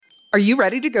Are you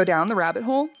ready to go down the rabbit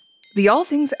hole? The All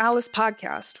Things Alice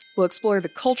podcast will explore the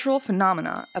cultural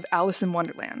phenomena of Alice in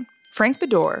Wonderland. Frank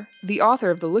Bedore, the author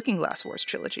of the Looking Glass Wars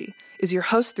trilogy, is your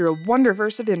host through a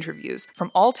wonderverse of interviews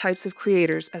from all types of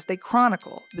creators as they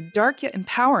chronicle the dark yet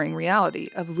empowering reality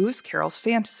of Lewis Carroll's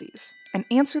fantasies and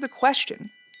answer the question,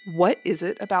 what is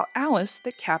it about Alice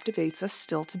that captivates us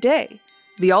still today?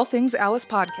 The All Things Alice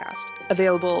podcast,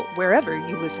 available wherever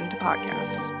you listen to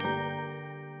podcasts.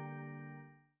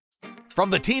 From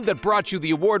the team that brought you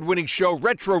the award-winning show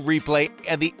Retro Replay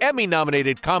and the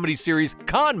Emmy-nominated comedy series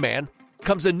Con Man,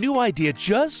 comes a new idea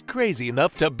just crazy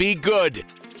enough to be good.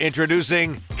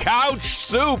 Introducing Couch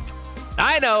Soup.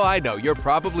 I know, you're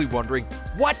probably wondering,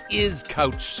 what is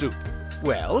Couch Soup?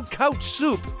 Well, Couch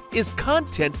Soup is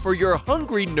content for your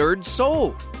hungry nerd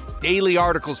soul. Daily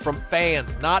articles from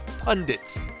fans, not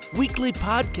pundits. Weekly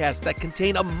podcasts that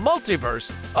contain a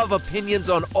multiverse of opinions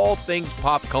on all things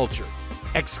pop culture.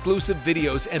 Exclusive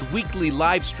videos and weekly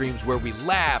live streams where we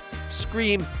laugh,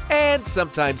 scream, and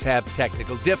sometimes have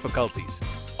technical difficulties.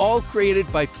 All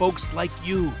created by folks like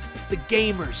you, the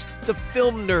gamers, the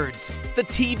film nerds, the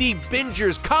TV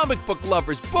bingers, comic book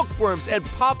lovers, bookworms, and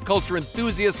pop culture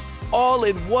enthusiasts, all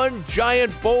in one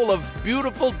giant bowl of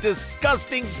beautiful,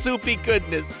 disgusting, soupy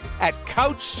goodness at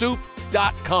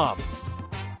couchsoup.com.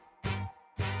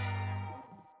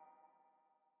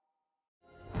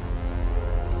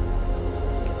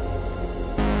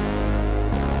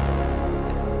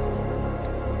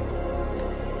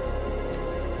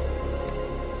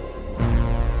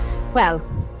 Well,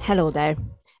 hello there.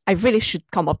 I really should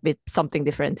come up with something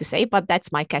different to say, but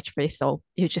that's my catchphrase, so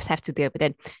you just have to deal with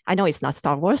it. I know it's not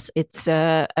Star Wars. It's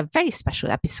a very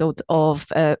special episode of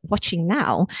Watching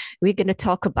Now. We're going to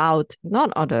talk about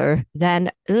none other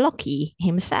than Loki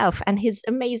himself and his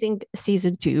amazing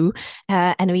season 2.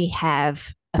 And we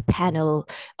have a panel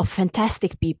of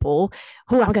fantastic people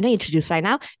who I'm going to introduce right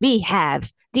now. We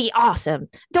have the awesome,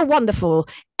 the wonderful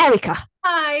Erica.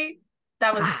 Hi.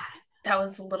 That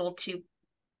was a little too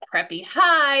preppy.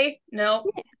 Hi. No.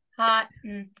 Hi.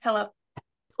 Hello.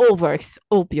 All works.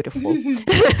 All beautiful.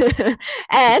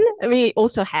 And we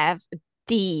also have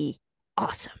the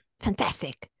awesome,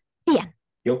 fantastic Ian.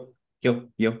 Yo.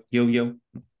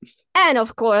 And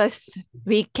of course,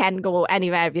 we can't go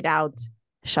anywhere without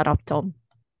Shut Up, Tom.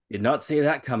 Did not see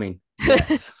that coming.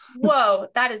 Yes. Whoa,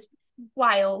 that is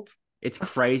wild. It's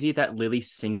crazy that Lily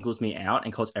singles me out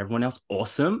and calls everyone else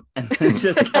awesome. And then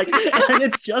just like, and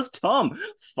it's just Tom.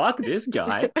 Fuck this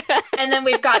guy. And then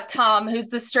we've got Tom, who's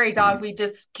the stray dog we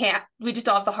just don't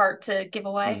have the heart to give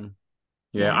away.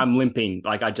 Yeah, I'm limping.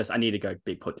 Like, I need to go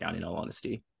big put down, in all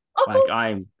honesty.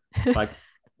 I'm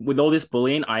with all this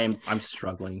bullying, I'm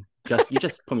struggling. You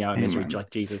just put me out in misery,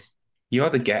 like Jesus. You're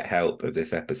the get help of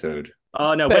this episode.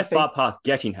 Oh no, Perfect. We're far past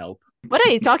getting help. What are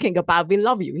you talking about? We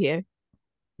love you here.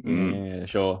 Yeah,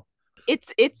 sure.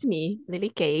 It's me, Lily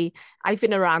Kay. I've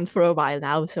been around for a while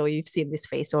now, so you've seen this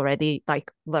face already, I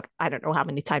don't know how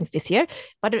many times this year,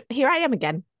 but here I am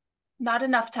again. Not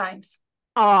enough times.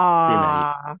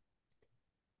 Ah,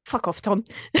 fuck off, Tom.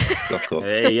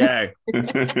 Hey, yeah.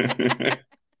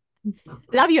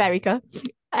 Love you, Erica.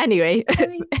 Anyway,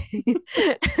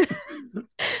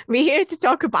 we're here to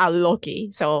talk about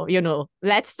Loki. So,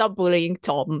 let's stop bullying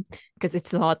Tom because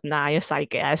it's not nice, I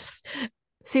guess.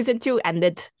 Season 2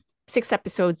 ended. 6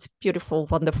 episodes. Beautiful,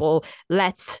 wonderful.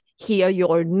 Let's hear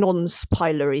your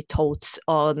non-spoilery thoughts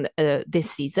on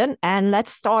this season. And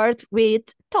let's start with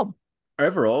Tom.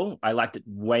 Overall, I liked it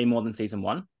way more than season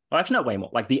 1. Well, actually, not way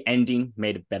more. Like, the ending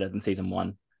made it better than season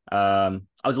 1. I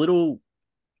was a little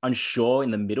unsure in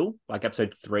the middle, like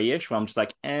episode 3-ish, where I'm just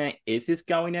like, is this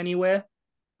going anywhere?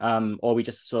 Or we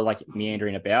just sort of like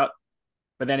meandering about.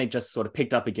 But then it just sort of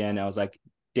picked up again. I was like,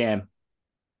 damn,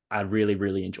 I really,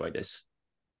 really enjoyed this.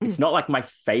 It's not like my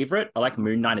favorite. I like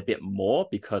Moon Knight a bit more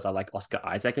because I like Oscar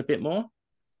Isaac a bit more.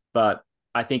 But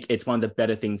I think it's one of the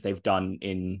better things they've done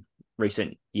in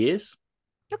recent years.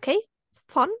 Okay,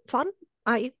 fun.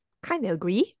 I kind of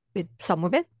agree with some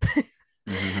of it.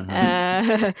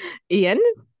 Ian?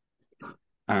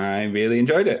 I really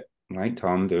enjoyed it. Like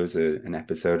Tom, there was an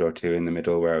episode or two in the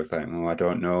middle where I was like, I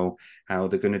don't know how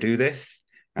they're going to do this.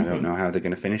 I don't know how they're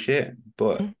going to finish it.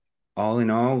 But all in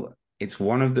all, it's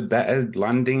one of the better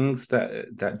landings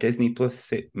that Disney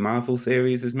Plus Marvel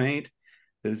series has made.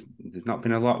 There's not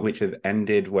been a lot which have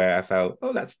ended where I felt,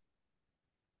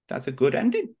 that's a good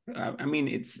ending. I mean,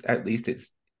 it's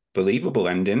believable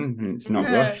ending. It's not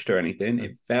rushed or anything.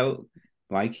 It felt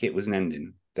like it was an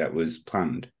ending that was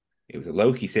planned. It was a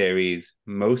Loki series.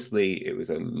 Mostly it was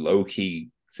a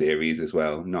Loki series as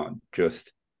well, not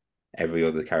just every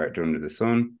other character under the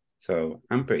sun. So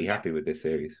I'm pretty happy with this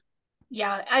series.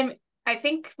 Yeah, I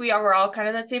think we were all kind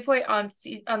of at the same point on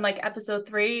like episode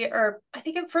 3, or I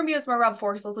think for me it was more around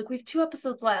 4, because I was like, we have 2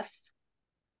 episodes left.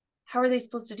 How are they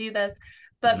supposed to do this?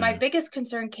 But my biggest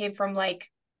concern came from like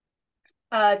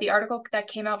the article that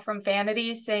came out from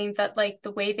Vanity saying that like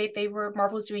the way they were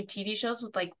Marvel was doing TV shows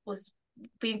was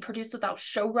being produced without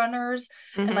showrunners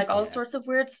and like all sorts of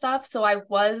weird stuff. So I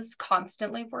was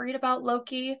constantly worried about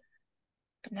Loki,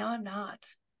 but now I'm not.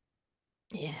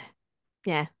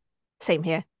 Yeah. Same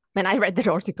here. When I read that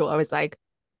article, I was like,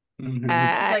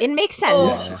 like, it makes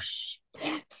sense. Oh,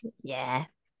 shit. Yeah.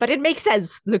 But it makes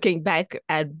sense looking back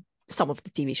at some of the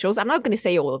TV shows. I'm not going to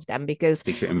say all of them because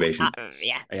Secret Invasion.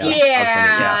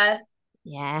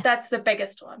 Yeah. That's the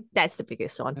biggest one. That's the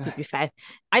biggest one, to be fair.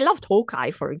 I loved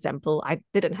Hawkeye, for example. I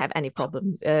didn't have any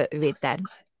problem with that.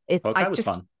 Hawkeye was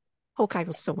fun. Hawkeye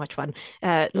was so much fun.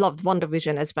 Loved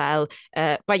WandaVision as well.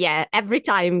 But yeah, every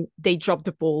time they dropped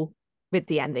the ball with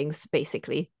the endings,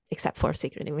 basically, except for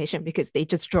Secret Invasion, because they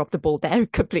just dropped the ball there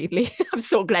completely. I'm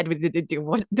so glad we didn't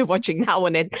do the watching now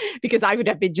and then, because I would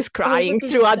have been just crying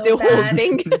throughout the whole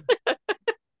thing.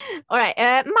 All right.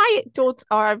 My thoughts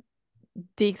are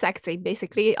the exact same.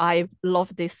 Basically, I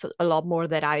love this a lot more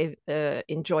than I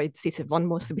enjoyed season 1,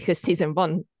 mostly because season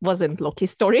 1 wasn't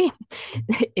Loki's story.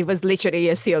 It was literally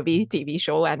a CLV TV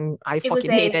show, and I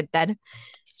fucking hated that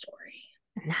story.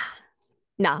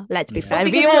 Nah, let's be fair.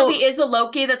 Because Sylvie is a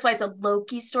Loki, that's why it's a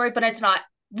Loki story, but it's not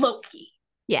Loki.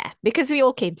 Yeah, because we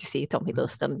all came to see Tommy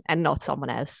Hiddleston and not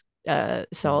someone else.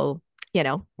 So, you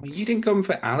know. Well, you didn't come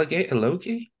for Alligator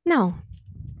Loki? No.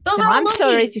 I'm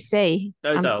sorry to say.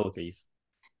 Those are Lokis.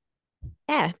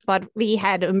 Yeah, but we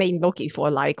had a main Loki for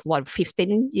like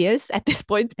 15 years at this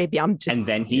point. Maybe I'm just. And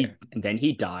then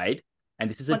he died, and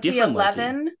this is a different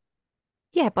 11. Loki.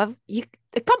 Yeah, but you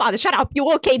come on, shut up! You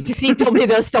all came to see Tommy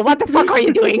Hiddleston. What the fuck are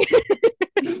you doing?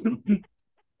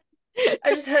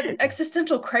 I just had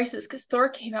existential crisis because Thor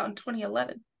came out in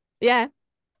 2011. Yeah,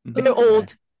 they're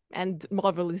old, and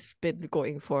Marvel has been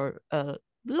going for a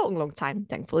long time,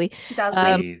 thankfully.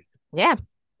 2008. Yeah.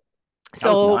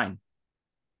 So. That was 9.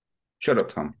 Shut up,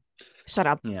 Tom. Shut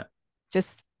up. Yeah.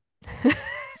 Just.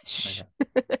 Shh.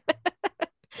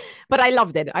 But I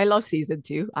loved it. I love season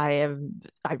 2. I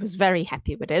was very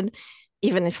happy with it,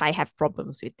 even if I have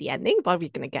problems with the ending, but we're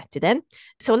going to get to them.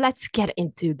 So let's get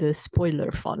into the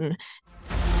spoiler fun.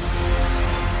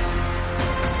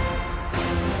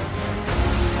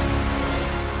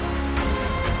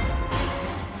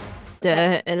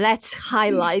 Let's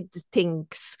highlight the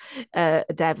things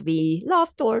that we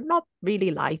loved or not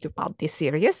really liked about this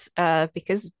series,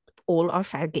 because all are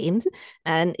fair games,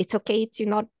 and it's okay to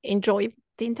not enjoy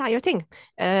the entire thing,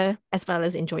 as well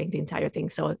as enjoying the entire thing.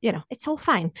 So, you know, it's all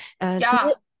fine.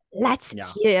 So let's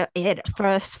hear it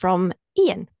first from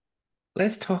Ian.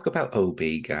 Let's talk about OB,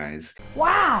 guys.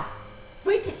 Wow!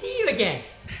 Great to see you again.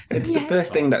 It's the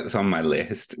first thing that's on my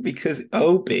list because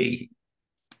OB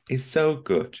is so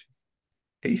good.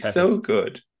 He's so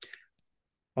good.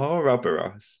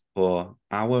 Ouroboros, or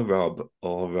our Rob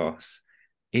or Ross,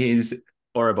 is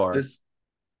Ouroboros.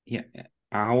 Yeah,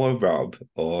 our Rob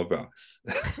or Ross.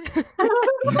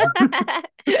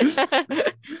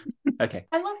 Okay,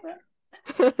 I love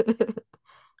that.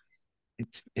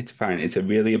 It's fine. It's a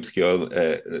really obscure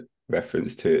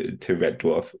reference to Red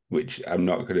Dwarf, which I'm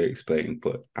not going to explain.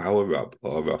 But our Rob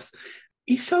or Ross,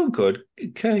 he's so good.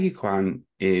 Ke Kwan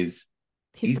is.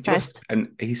 He's the best.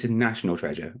 And he's a national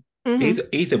treasure. Mm-hmm.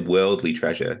 He's a worldly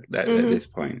treasure at this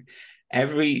point.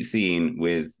 Every scene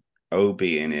with OB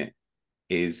in it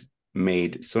is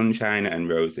made sunshine and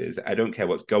roses. I don't care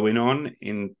what's going on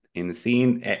in the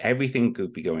scene. Everything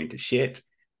could be going to shit.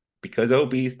 Because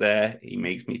OB's there, he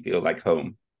makes me feel like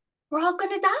home. We're all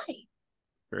gonna die.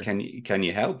 Can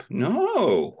you help?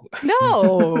 No.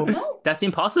 No. That's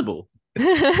impossible.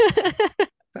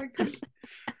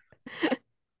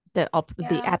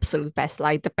 The absolute best,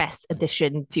 like the best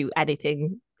addition to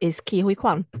anything is Ke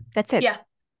Kwan. That's it. Yeah.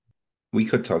 We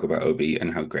could talk about OB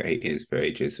and how great he is for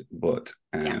ages, but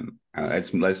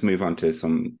let's move on to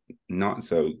some not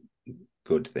so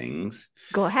good things.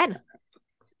 Go ahead.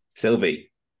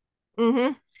 Sylvie.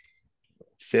 Mm-hmm.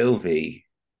 Sylvie.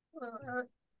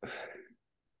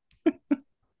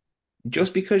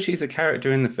 Just because she's a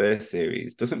character in the first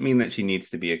series doesn't mean that she needs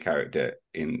to be a character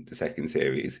in the second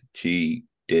series. She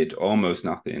did almost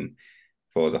nothing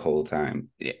for the whole time.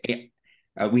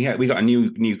 We got a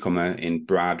newcomer in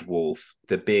Brad Wolf,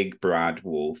 the big Brad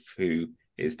Wolf, who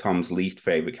is Tom's least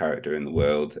favorite character in the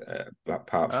world,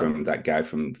 apart from that guy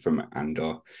from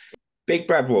Andor. Big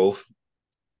Brad Wolf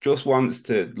just wants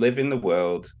to live in the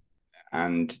world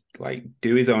and like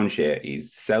do his own shit.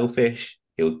 He's selfish.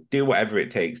 He'll do whatever it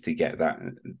takes to get that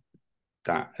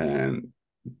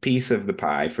piece of the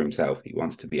pie for himself. He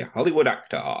wants to be a Hollywood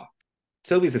actor.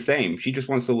 Sylvie's the same. She just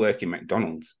wants to work in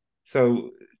McDonald's. So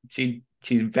she's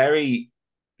very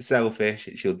selfish.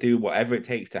 She'll do whatever it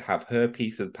takes to have her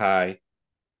piece of the pie.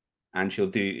 And she'll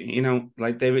do,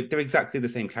 like they're exactly the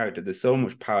same character. There's so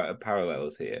much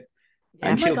parallels here. Yeah.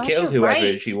 And she'll kill whoever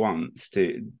right. she wants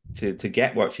to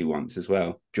get what she wants as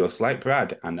well, just like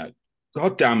Brad and that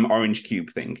goddamn orange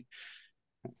cube thing.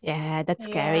 Yeah, that's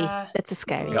scary. Yeah. That's a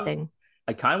scary thing.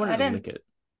 I kind of wanted to lick it.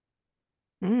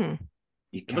 Mm.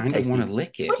 You kind of want to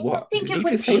lick it. What do you think it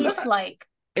would taste like?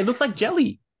 It looks like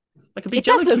jelly. Like a big It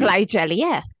jelly does look cube. like jelly,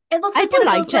 yeah. It looks I like do one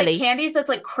of like those jelly. like candies that's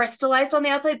like crystallized on the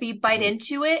outside, but you bite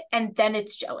into it and then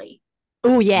it's jelly.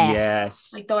 Oh, yes.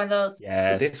 Yes. Like one of those.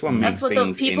 Yes. But this one makes That's what those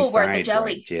things people were, the inside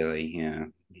jelly. like jelly.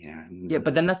 Yeah,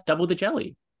 but then that's double the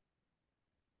jelly.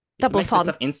 Double fun.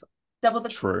 Double the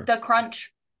True. the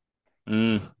crunch.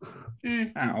 Mm.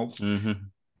 Ow. Mm-hmm.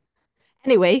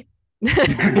 Anyway.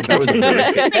 That was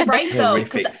a They're right though,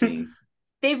 horrific because scene.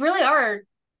 they really are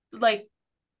like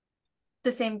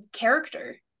the same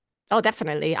character. Oh,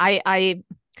 definitely. I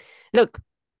look,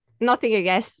 nothing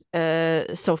against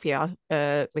Sophia,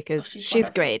 because she's she's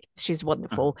wonderful. great. She's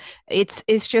wonderful.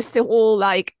 It's just the whole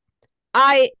like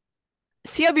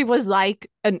Sylvie was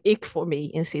like an ick for me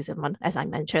in season 1, as I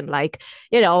mentioned. Like,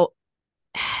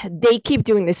 they keep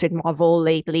doing this with Marvel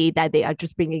lately, that they are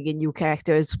just bringing in new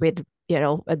characters with,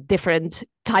 a different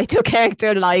title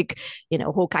character, like,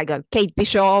 Hawkeye got Kate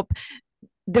Bishop.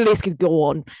 The list could go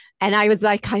on. And I was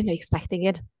like kind of expecting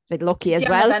it with Loki as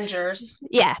Young well. Avengers.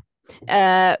 Yeah.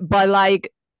 But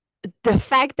like the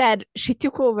fact that she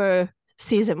took over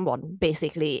season 1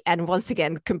 basically, and once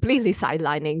again completely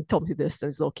sidelining Tom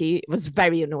Hiddleston's Loki, was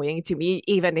very annoying to me,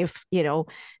 even if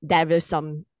there were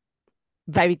some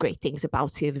very great things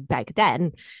about it back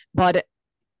then. But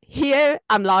here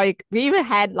I'm like, we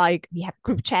have a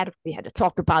group chat, we had to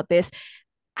talk about this.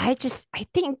 I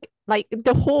think like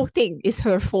the whole thing is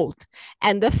her fault,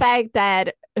 and the fact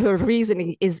that her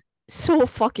reasoning is so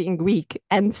fucking weak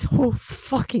and so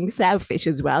fucking selfish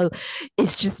as well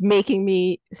is just making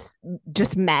me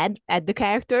just mad at the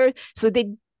character. So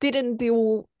they didn't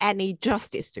do any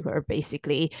justice to her,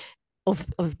 basically, of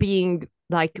being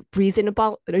like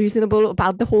reasonable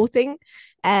about the whole thing.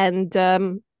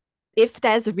 And if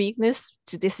there's a weakness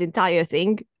to this entire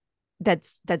thing,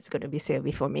 that's going to be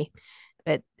Sylvie for me.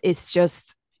 But it's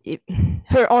just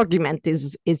her argument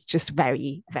is just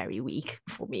very, very weak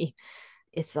for me.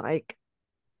 It's like,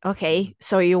 okay,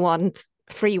 so you want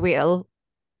free will,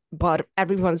 but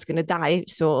everyone's going to die.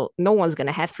 So no one's going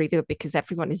to have free will because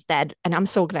everyone is dead. And I'm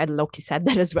so glad Loki said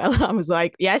that as well. I was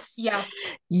like, yes. Yeah.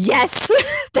 Yes.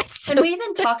 And we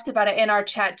even talked about it in our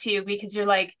chat too, because you're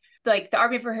like the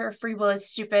argument for her free will is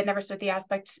stupid. Never stood the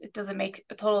aspect. It doesn't make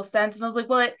a total sense. And I was like,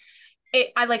 well,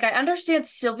 I understand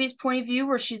Sylvie's point of view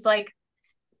where she's like,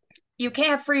 you can't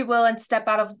have free will and step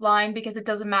out of line because it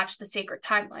doesn't match the sacred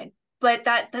timeline. But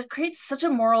that creates such a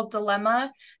moral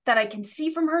dilemma that I can see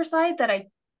from her side that I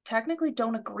technically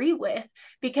don't agree with,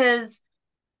 because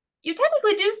you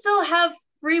technically do still have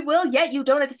free will, yet you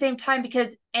don't at the same time,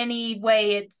 because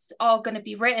anyway, it's all going to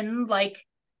be written like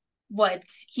what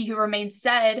He Who Remains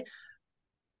said.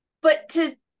 But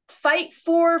to fight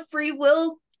for free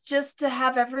will just to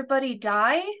have everybody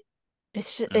die,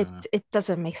 it's just, it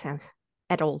doesn't make sense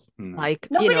at all. Like,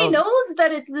 nobody knows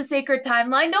that it's the sacred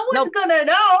timeline. No one's gonna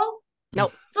know.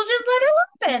 Nope. So just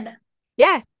let her happen.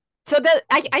 Yeah. So that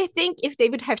I think if they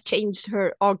would have changed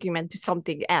her argument to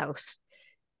something else,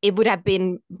 it would have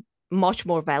been much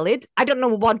more valid. I don't know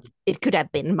what it could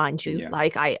have been, mind you. Yeah.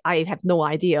 Like I have no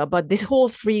idea. But this whole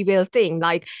free will thing,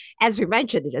 like as we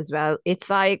mentioned it as well, it's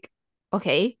like,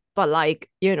 okay, but like,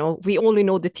 we only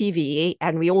know the TVA,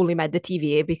 and we only met the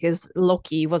TVA because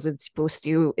Loki wasn't supposed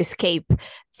to escape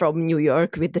from New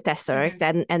York with the Tesseract.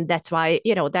 Mm-hmm. And that's why,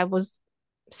 that was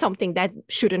something that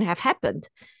shouldn't have happened.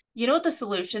 You know what the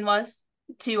solution was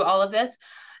to all of this?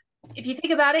 If you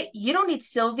think about it, you don't need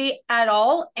Sylvie at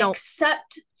all,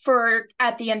 except for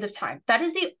at the end of time. That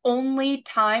is the only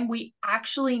time we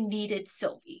actually needed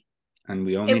Sylvie. And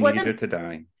we only needed her to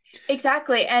die.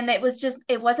 Exactly. And it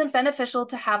wasn't beneficial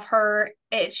to have her.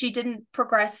 She didn't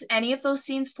progress any of those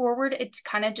scenes forward. It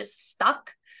kind of just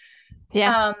stuck.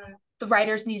 Yeah. The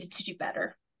writers needed to do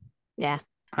better. Yeah.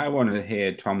 I want to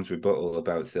hear Tom's rebuttal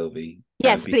about Sylvie.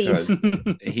 Yes, please.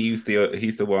 he's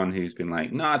the one who's been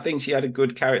like, no, I think she had a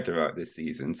good character arc this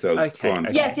season. So go on.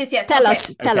 Yes. Tell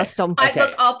us, Tom.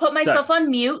 Look, I'll put myself on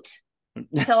mute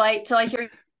till I hear.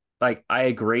 Like, I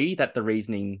agree that the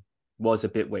reasoning was a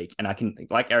bit weak, and I can,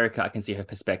 like Erica, I can see her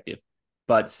perspective.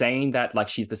 But saying that like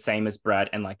she's the same as Brad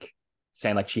and like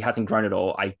saying like she hasn't grown at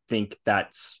all, I think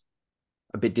that's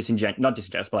a bit not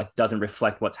disingenuous, but like doesn't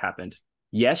reflect what's happened.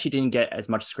 Yes, she didn't get as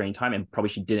much screen time and probably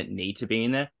she didn't need to be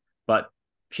in there, but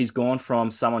she's gone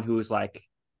from someone who was like,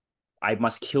 I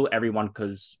must kill everyone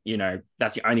because, you know,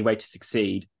 that's the only way to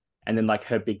succeed. And then like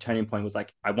her big turning point was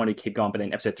like, I want to keep going. But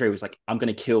then episode 3 was like, I'm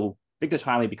going to kill Victor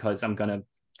Timely because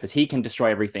he can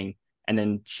destroy everything. And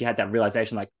then she had that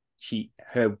realization, like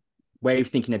her way of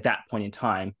thinking at that point in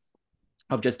time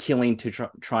of just killing to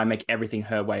try and make everything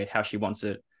her way, how she wants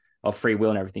it, of free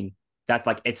will and everything. That's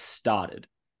like, it started.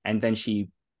 And then she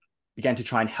began to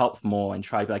try and help more and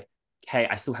try to be like, hey,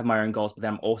 I still have my own goals, but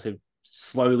then I'm also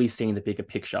slowly seeing the bigger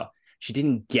picture. She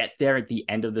didn't get there at the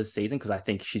end of the season because I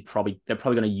think they're probably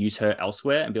going to use her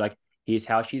elsewhere and be like, here's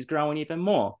how she's growing even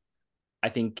more. I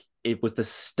think it was the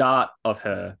start of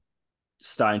her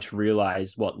starting to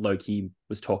realize what Loki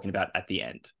was talking about at the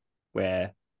end,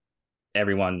 where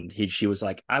she was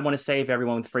like, I want to save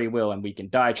everyone with free will and we can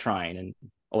die trying and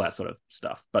all that sort of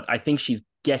stuff. But I think she's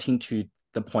getting to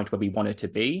the point where we want her to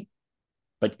be.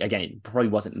 But again, it probably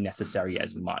wasn't necessary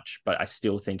as much, but I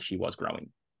still think she was growing.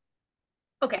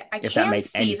 Okay, I can't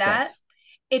see that. Sense.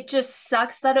 It just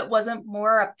sucks that it wasn't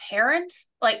more apparent.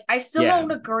 Like, I still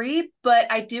don't agree,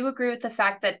 but I do agree with the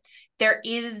fact that there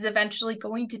is eventually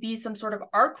going to be some sort of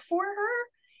arc for her.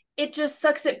 It just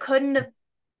sucks it couldn't have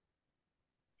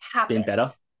happened. Been better?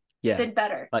 Yeah. Been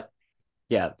better. Like,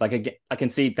 yeah, like I can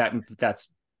see that's,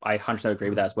 I 100% agree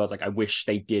with that as well. It's like, I wish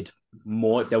they did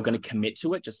more if they were going to commit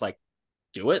to it, just like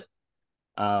do it.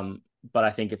 But I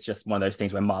think it's just one of those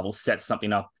things where Marvel sets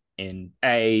something up in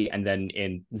A and then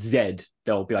in Z,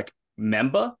 they'll be like,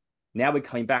 remember? Now we're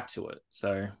coming back to it.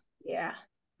 So yeah.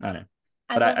 I don't know.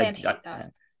 But I hate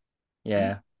that.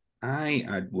 Yeah.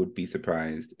 I would be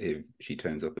surprised if she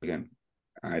turns up again.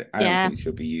 I don't think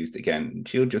she'll be used again.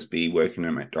 She'll just be working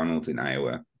at McDonald's in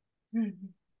Iowa.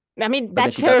 I mean,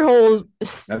 that's her whole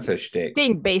that's her shtick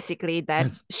thing, basically, that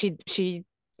she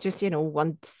just,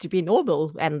 wants to be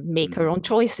normal and make her own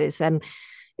choices. And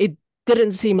it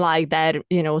didn't seem like that,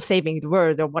 saving the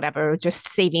world or whatever, just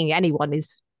saving anyone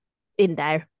is in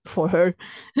there for her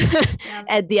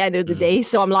at the end of the day.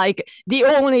 So I'm like, the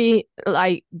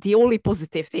only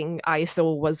positive thing I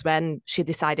saw was when she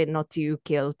decided not to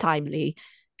kill Timely,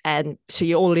 and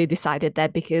she only decided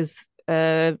that because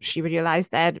she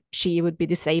realized that she would be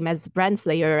the same as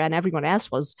Brandslayer and everyone else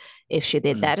was if she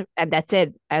did that, and that's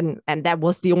it. And that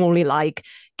was the only like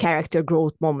character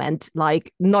growth moment.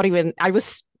 Like, not even, I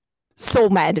was so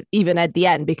mad even at the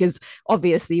end, because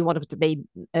obviously one of the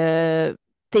main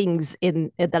things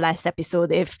in the last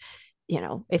episode, if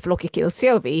Loki kills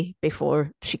Sylvie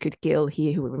before she could kill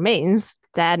He Who Remains,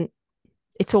 then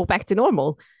it's all back to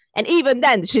normal. And even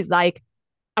then she's like,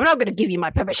 I'm not going to give you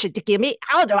my permission to kill me.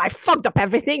 Although I fucked up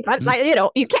everything, but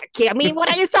you can't kill me. What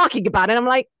are you talking about? And I'm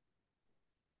like,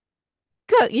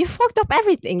 good, you fucked up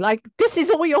everything. Like, this is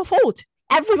all your fault.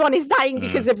 Everyone is dying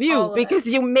because of you, because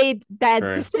you made that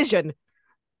decision.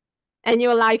 And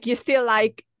you're still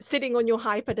like sitting on your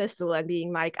high pedestal and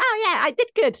being like, oh yeah, I did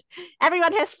good.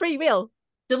 Everyone has free will.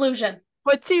 Delusion.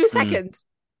 For 2 seconds.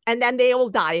 And then they all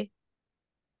die.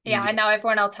 Yeah, and now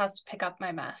everyone else has to pick up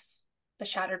my mess. The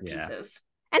shattered pieces.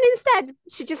 And instead,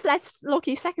 she just lets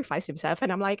Loki sacrifice himself.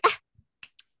 And I'm like,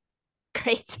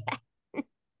 great.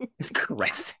 It's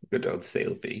great. Good old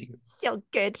Sylvie. So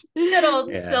good. Good old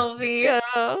Sylvie.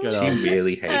 She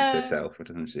really hates herself,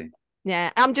 doesn't she?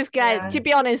 Yeah, I'm just glad, to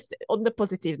be honest, on the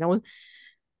positive note,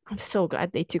 I'm so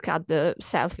glad they took out the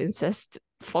self-incest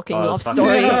fucking love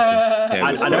story.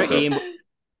 I know Ian.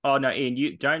 Oh no, Ian,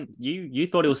 you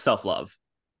thought it was self-love.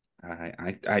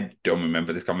 I don't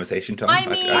remember this conversation, Tom. I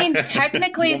mean,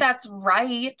 technically that's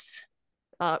right.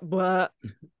 But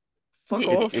fuck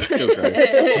off. It's still gross.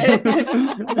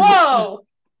 Whoa!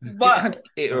 But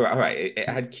it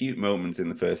had cute moments in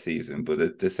the first season,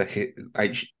 but the second,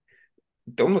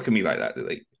 don't look at me like that.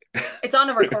 Like, it's on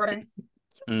a recording.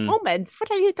 Moments. What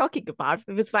are you talking about?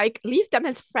 It was like, leave them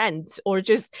as friends, or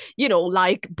just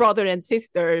like brother and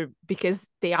sister, because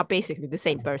they are basically the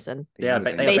same person. Yeah,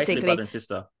 they are basically brother and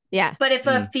sister. Yeah. But if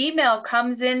a female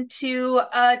comes into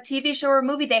a TV show or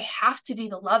movie, they have to be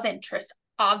the love interest,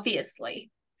 obviously.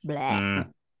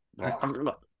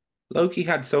 Loki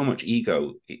had so much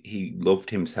ego. He loved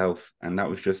himself, and that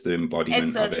was just the embodiment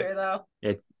it's so of it. true, though.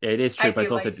 It is true, but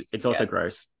it's also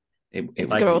gross.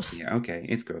 It's gross. Yeah, okay,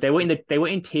 it's gross. They were in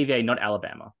TVA, not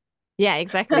Alabama. Yeah,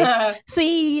 exactly.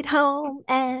 Sweet home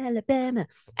Alabama.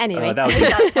 Anyway,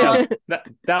 that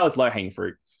was low hanging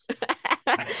fruit.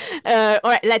 All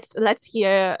right, let's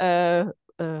hear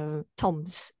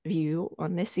Tom's view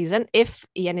on this season. If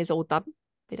Ian is all done,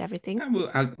 with everything.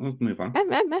 We'll move on.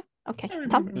 Okay,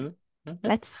 Tom, Mm-hmm.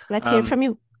 let's hear from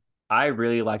you. I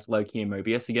really liked Loki and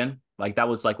Mobius again. Like that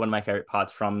was like one of my favorite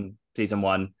parts from season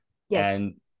 1. Yes.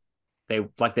 And they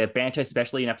like their banter,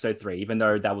 especially in episode 3, even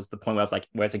though that was the point where I was like,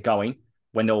 where's it going?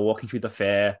 When they were walking through the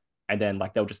fair, and then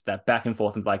like they'll just that back and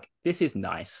forth and like, this is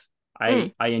nice.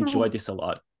 I enjoyed this a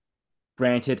lot.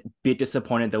 Granted, bit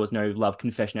disappointed there was no love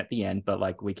confession at the end, but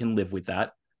like we can live with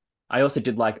that. I also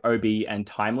did like Obi and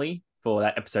Timely for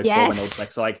that episode 4 when they were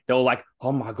like, so like they were like,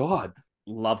 oh my god,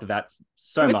 loved that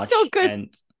so much. So good.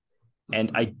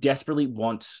 And I desperately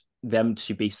want them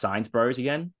to be Science Bros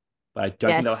again, but I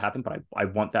don't think that'll happen. But I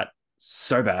want that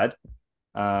so bad.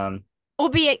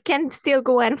 Obi it can still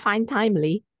go and find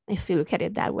Timely if you look at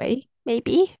it that way,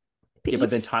 maybe. Please.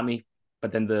 Yeah,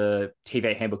 but then the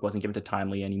TVA handbook wasn't given to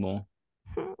Timely anymore.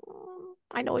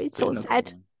 I know, it's so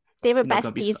sad. They were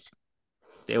besties.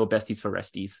 They were besties for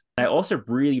resties. I also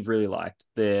really, really liked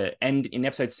the end in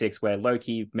episode 6 where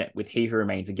Loki met with He Who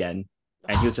Remains again.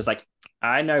 And he was just like,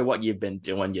 I know what you've been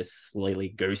doing, you silly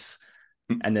goose.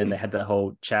 And then they had the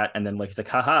whole chat. And then Loki's like,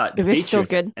 haha. It was so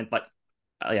good. And like,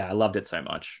 yeah, I loved it so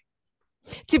much.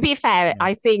 To be fair,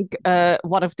 I think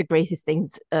one of the greatest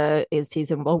things in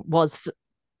season 1 was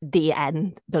the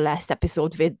end, the last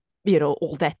episode with,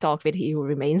 all that talk with He Who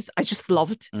Remains. I just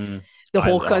loved the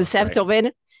whole concept of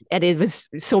it. And it was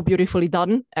so beautifully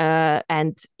done.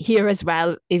 And here as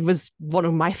well, it was one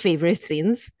of my favorite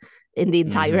scenes in the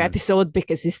entire episode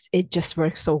because it just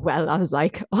works so well. I was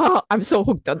like, oh, I'm so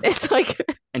hooked on this. Like,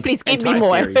 please give me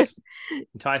more.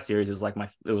 Entire series is like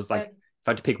it was like, if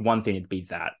I had to pick one thing, it'd be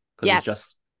that. Because it's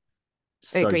just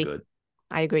so good.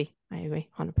 I agree.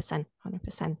 100%.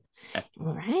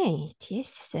 All right.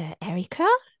 Yes, Erica?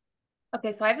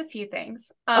 Okay, so I have a few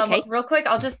things. Real quick,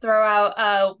 I'll just throw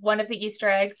out one of the Easter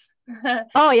eggs.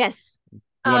 Oh, yes. You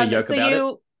want to yoke about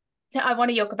it? I want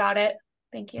to yoke about it.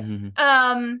 Thank you.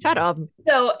 Shut up.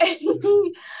 So,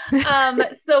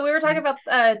 so we were talking about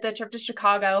the trip to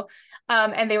Chicago,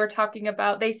 and they were talking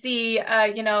about they see,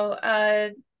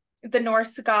 the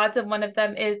Norse gods, and one of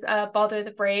them is Balder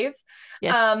the Brave.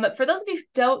 Yes. For those of you who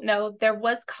don't know, there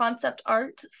was concept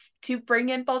art to bring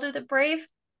in Balder the Brave.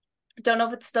 Don't know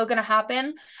if it's still going to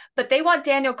happen, but they want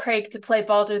Daniel Craig to play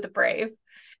Balder the Brave.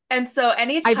 And so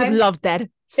anytime I would love that.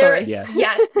 Sorry.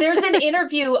 Yes, there's an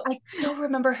interview. I don't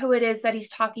remember who it is that he's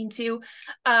talking to.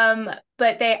 But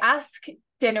they ask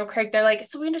Daniel Craig, they're like,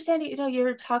 so we understand,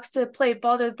 your talks to play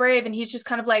Balder the Brave. And he's just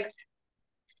kind of like,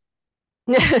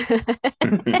 that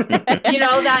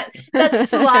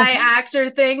sly actor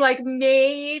thing, like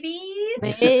maybe. So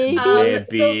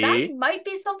that might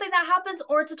be something that happens,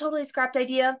 or it's a totally scrapped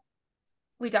idea.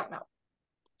 We don't know,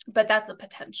 but that's a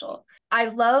potential. I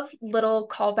love little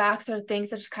callbacks or things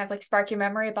that just kind of like spark your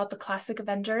memory about the classic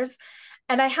Avengers.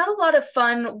 And I had a lot of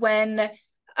fun when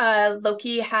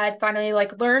Loki had finally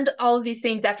learned all of these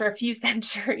things after a few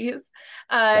centuries,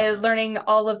 learning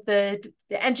all of the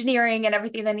engineering and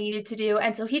everything that needed to do.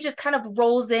 And so he just kind of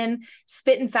rolls in,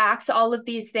 spitting facts, all of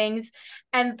these things.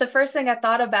 And the first thing I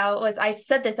thought about was, I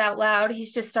said this out loud,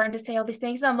 he's just starting to say all these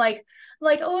things. And I'm like,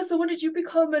 oh, so when did you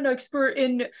become an expert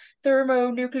in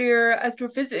thermonuclear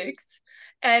astrophysics?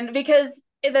 And because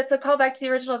that's a callback to the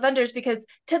original Avengers, because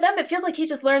to them, it feels like he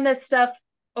just learned this stuff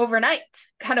overnight,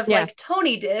 kind of like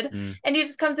Tony did. And he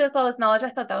just comes in with all his knowledge. I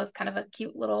thought that was kind of a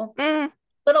cute little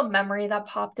memory that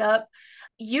popped up.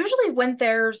 Usually when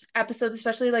there's episodes,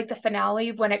 especially like the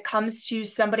finale, when it comes to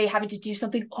somebody having to do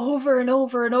something over and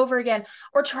over and over again,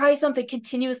 or try something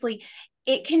continuously,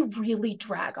 it can really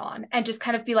drag on and just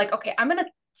kind of be like, okay, I'm going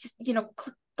to,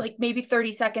 like maybe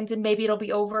 30 seconds and maybe it'll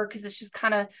be over, because it's just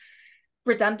kind of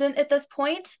redundant at this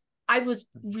point. I was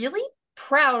really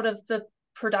proud of the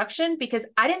production because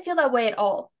I didn't feel that way at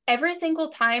all. Every single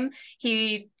time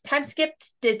he time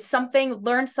skipped, did something,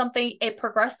 learned something, it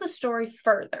progressed the story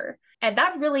further. And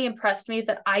that really impressed me,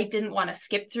 that I didn't want to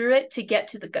skip through it to get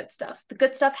to the good stuff. The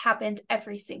good stuff happened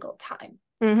every single time.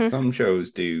 Some shows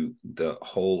do the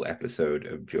whole episode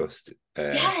of just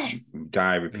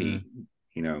die, repeat,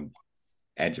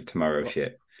 Edge of Tomorrow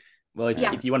shit. Well,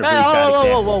 if you want a really bad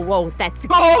example, whoa, that's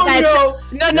no. I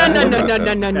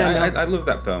love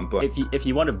that film, but if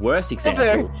you want a worse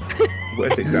example,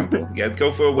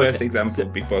 go for a worst example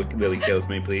before Lily kills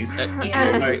me, please.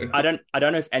 I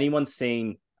don't know if anyone's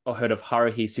seen or heard of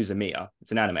Haruhi Suzumiya.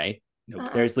 It's an anime.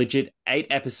 There's legit 8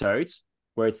 episodes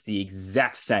where it's the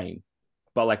exact same,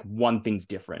 but one thing's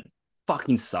different.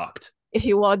 Fucking sucked. If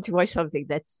you want to watch something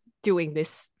that's doing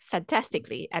this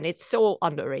fantastically, and it's so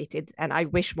underrated, and I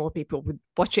wish more people would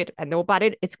watch it and know about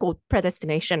it, it's called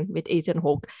Predestination with Ethan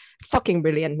Hawke. Fucking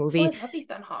brilliant movie. I love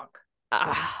Ethan Hawke.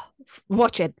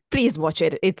 Watch it. Please watch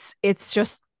it. It's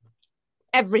just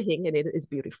everything in it is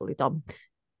beautifully done.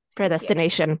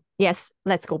 Predestination. Yes,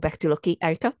 let's go back to Loki.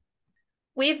 Erica?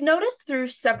 We've noticed through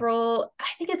several, I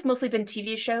think it's mostly been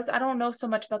TV shows. I don't know so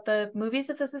much about the movies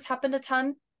if this has happened a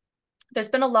ton. There's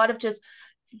been a lot of just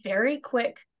very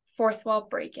quick fourth wall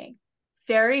breaking.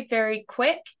 Very, very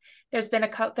quick. There's been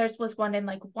was one in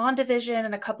like WandaVision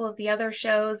and a couple of the other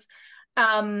shows.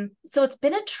 So it's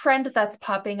been a trend that's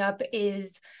popping up,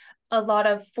 is a lot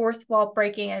of fourth wall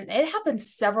breaking, and it happened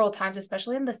several times,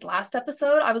 especially in this last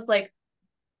episode. I was like,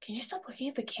 can you stop looking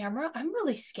at the camera? I'm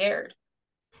really scared.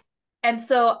 And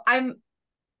so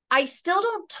I still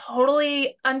don't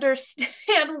totally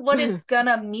understand what it's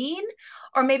gonna mean,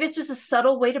 or maybe it's just a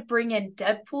subtle way to bring in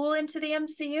Deadpool into the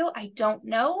MCU. I don't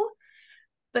know,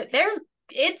 but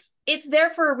it's there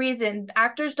for a reason.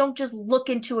 Actors don't just look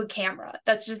into a camera.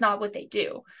 That's just not what they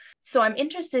do. So I'm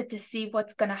interested to see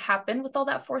what's going to happen with all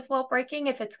that fourth wall breaking,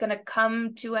 if it's going to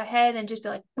come to a head and just be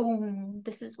like, boom,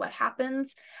 this is what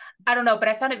happens. I don't know, but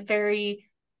I found it very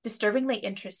disturbingly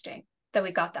interesting that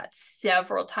we got that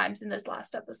several times in this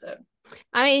last episode.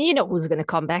 I mean, you know who's going to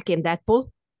come back in Deadpool?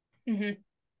 Mm-hmm.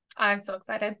 I'm so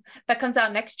excited. That comes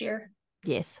out next year.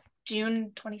 Yes.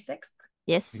 June 26th.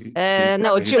 Yes.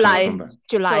 No, July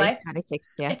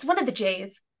 26th. Yeah. It's one of the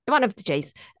J's. One of the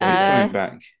J's. He's coming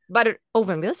back. But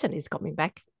Owen Wilson is coming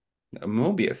back.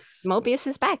 Mobius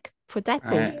is back for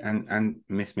Deadpool. And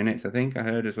Miss Minutes, I think I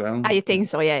heard as well. I think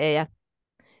so. Yeah.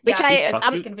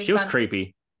 She was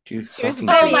creepy.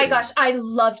 Oh my gosh, I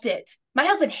loved it. My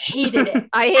husband hated it.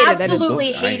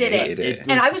 Absolutely hated it.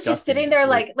 And I was just sitting there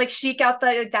like she got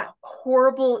that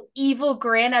horrible evil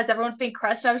grin as everyone's being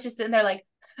crushed. And I was just sitting there like,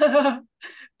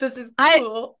 this is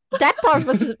cool. That part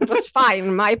was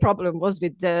fine. My problem was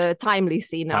with the timely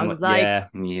scene. I was like,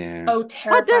 yeah. Oh,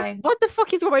 terrifying. What the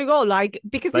fuck is going on? Like,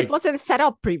 because it wasn't set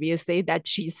up previously that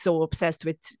she's so obsessed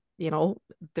with,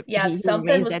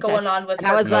 something was going on with her.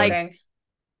 I was like,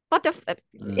 what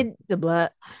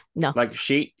the no. Like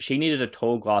she needed a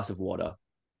tall glass of water.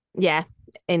 Yeah,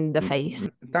 in the face.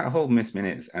 That whole Miss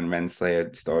Minutes and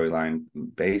Renslayer storyline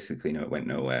basically it went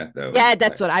nowhere though. Yeah,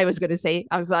 that's what I was gonna say.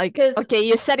 I was like, okay,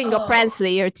 you're setting up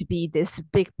Renslayer to be this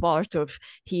big part of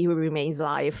He Who Remains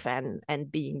life and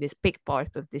being this big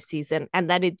part of this season, and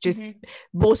then it just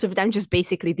both of them just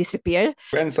basically disappear.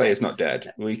 Renslayer is not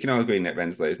dead. We can all agree that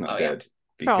Renslayer is not dead.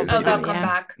 Because they'll come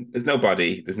back. There's no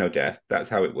body, there's no death. That's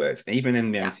how it works. Even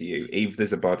in the MCU, if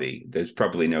there's a body, there's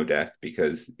probably no death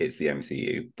because it's the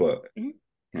MCU. But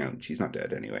she's not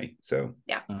dead anyway. So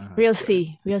we'll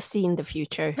see. We'll see in the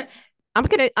future. I'm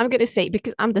gonna say,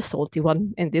 because I'm the salty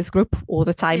one in this group all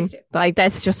the time. Like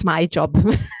that's just my job.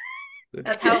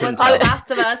 That's how it was for The Last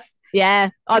of Us.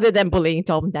 Yeah, other than bullying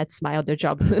Tom, that's my other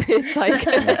job. It's like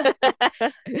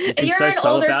you're an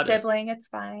older sibling. It's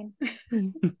fine.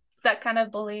 That kind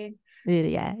of bullying.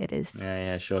 Yeah, it is.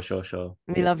 Yeah, sure.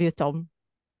 We love you, Tom.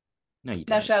 No, you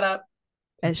don't. Now shut up.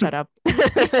 Shut up.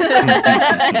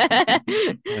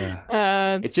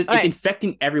 It's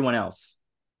infecting everyone else.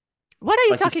 What are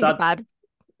you talking about?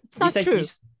 It's not true.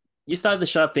 You started the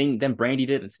shut up thing, then Brandy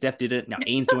did it, and Steph did it. Now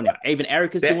Ian's doing it. Even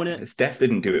Erica's doing it. Steph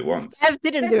didn't do it once. Steph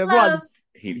didn't do it once.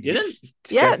 He didn't?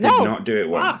 Steph did not do it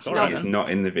once. Wow, he is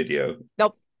not in the video.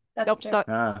 Nope. That's true.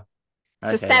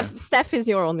 So Steph is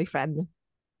your only friend.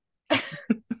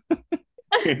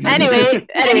 anyway,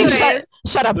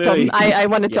 shut up, Tom. I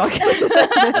want to talk.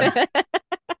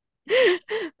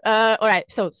 All right,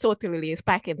 so Lily is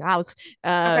back in the house.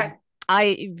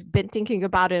 I've been thinking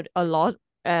about it a lot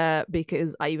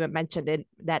because I even mentioned it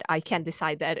that I can't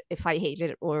decide that if I hate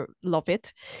it or love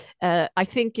it. I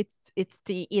think it's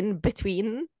the in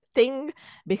between thing,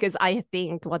 because I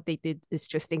think what they did is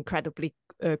just incredibly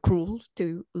cruel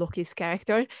to Loki's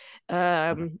character,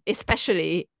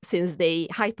 especially since they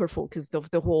hyper focused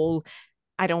of the whole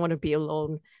I don't want to be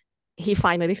alone. He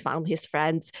finally found his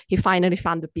friends. He finally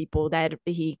found the people that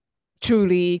he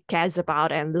truly cares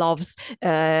about and loves.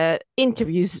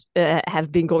 Interviews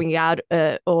have been going out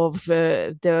and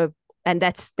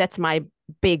that's my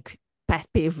big pet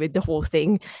peeve with the whole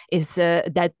thing, is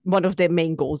that one of their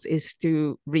main goals is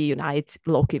to reunite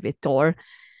Loki with Thor.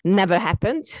 Never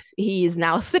happened. He is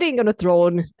now sitting on a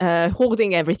throne,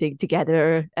 holding everything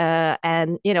together.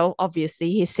 And,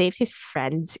 obviously he saved his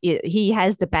friends. He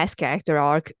has the best character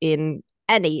arc in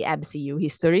any MCU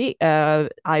history.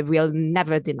 I will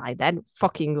never deny that.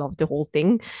 Fucking love the whole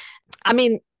thing. I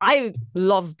mean, I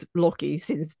loved Loki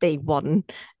since day one.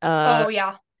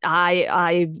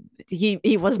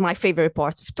 he was my favorite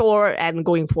part of Thor, and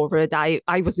going forward, I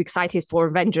was excited for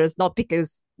Avengers, not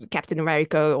because Captain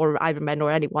America or Iron Man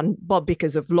or anyone, but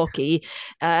because of Loki.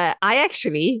 I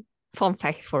actually, fun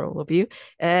fact for all of you,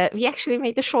 we actually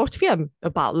made a short film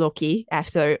about Loki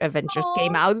after Avengers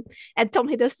came out, and Tom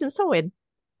Hiddleston saw it.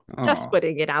 Just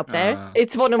putting it out there.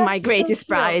 It's one of my greatest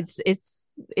prides.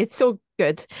 It's so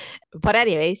good. But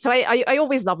anyway, so I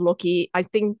always love Loki. I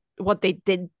think what they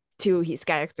did to his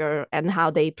character and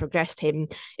how they progressed him,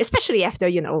 especially after,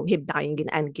 him dying in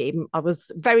Endgame, I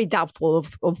was very doubtful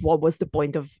of what was the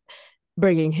point of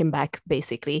bringing him back,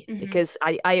 basically, because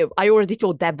I already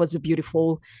thought that was a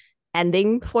beautiful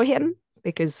ending for him,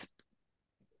 because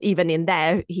even in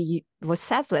there, he was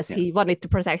selfless. Yeah. He wanted to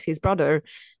protect his brother,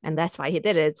 and that's why he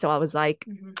did it. So I was like,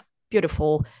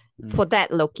 beautiful. For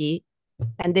that Loki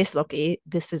and this Loki,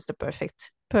 this is the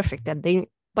perfect ending.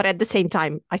 But at the same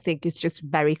time, I think it's just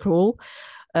very cruel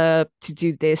to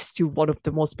do this to one of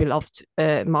the most beloved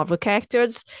Marvel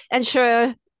characters. And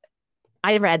sure,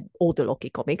 I read all the Loki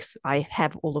comics. I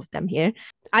have all of them here.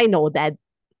 I know that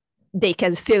they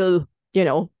can still,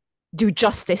 do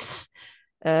justice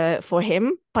for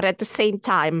him. But at the same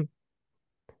time,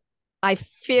 I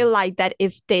feel like that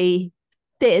if they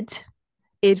did,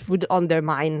 it would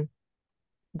undermine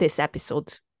this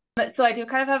episode. So I do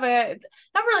kind of have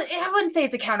not really, I wouldn't say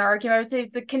it's a counter argument. I would say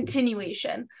it's a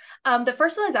continuation. The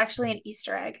first one is actually an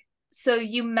Easter egg. So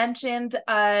you mentioned,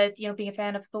 being a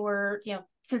fan of Thor,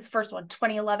 since the first one,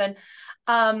 2011.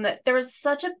 There was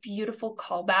such a beautiful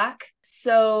callback.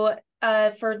 So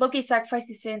for Loki's sacrifice,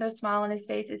 he's sitting there, smile on his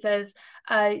face. It says,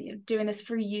 doing this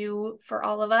for you, for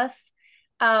all of us.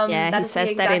 He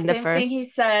says that in the first thing he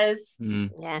says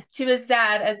to his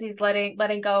dad as he's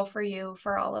letting go for you,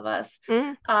 for all of us.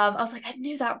 I was like, I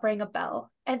knew that rang a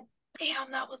bell, and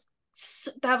damn, that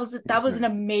was an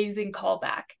amazing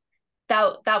callback.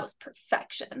 That was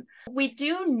perfection. We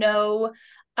do know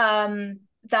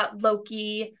that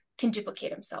Loki can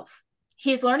duplicate himself.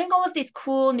 He's learning all of these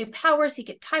cool new powers. He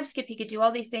could time skip. He could do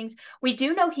all these things. We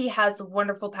do know he has a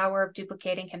wonderful power of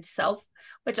duplicating himself,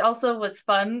 which also was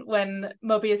fun when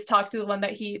Mobius talked to the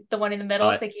one in the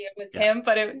middle, thinking it was him,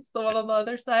 but it was the one on the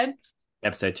other side.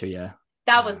 Episode 2, yeah.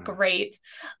 That was great.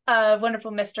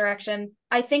 Wonderful misdirection.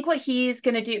 I think what he's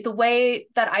going to do, the way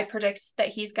that I predict that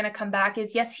he's going to come back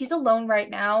is, yes, he's alone right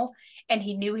now, and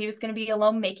he knew he was going to be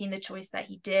alone, making the choice that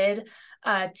he did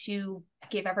to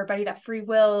give everybody that free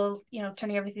will,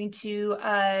 turning everything to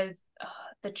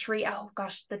the tree. Oh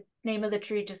gosh, the name of the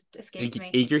tree just escaped me.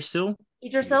 Yggdrasil?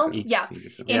 Yeah.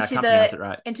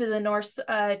 Into the Norse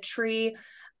tree.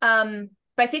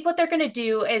 But I think what they're going to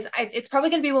do is, it's probably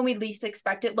going to be when we least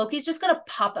expect it. Loki's just going to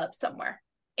pop up somewhere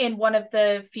in one of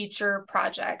the future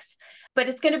projects. But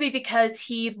it's going to be because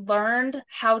he learned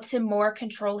how to more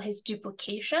control his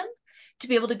duplication, to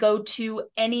be able to go to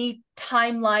any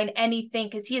timeline, anything,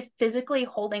 because he is physically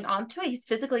holding on to it. He's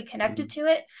physically connected to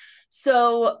it.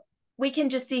 So we can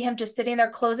just see him just sitting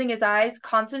there, closing his eyes,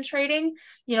 concentrating,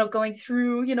 going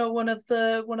through, one of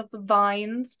the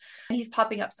vines, and he's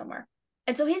popping up somewhere.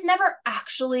 And so he's never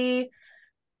actually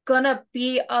gonna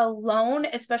be alone,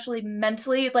 especially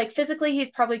mentally. Like physically, he's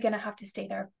probably gonna have to stay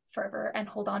there forever and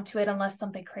hold on to it unless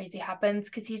something crazy happens,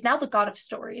 because he's now the God of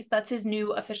Stories. That's his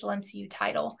new official MCU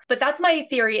title. But that's my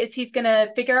theory, is he's gonna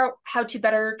figure out how to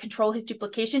better control his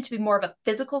duplication to be more of a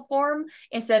physical form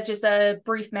instead of just a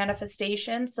brief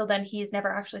manifestation. So then he's never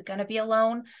actually gonna be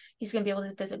alone. He's gonna be able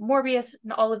to visit Morbius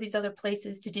and all of these other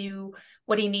places to do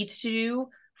what he needs to do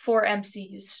for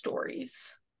MCU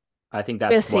stories. I think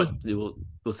that's what we'll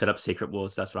set up Secret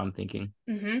Wars. That's what I'm thinking.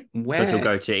 Because he'll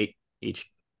go to each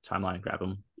timeline and grab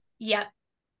them. Yeah.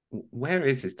 Where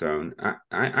is his throne?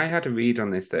 I had a read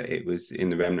on this that it was in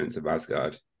the remnants of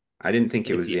Asgard. I didn't think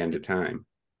it was the end of time.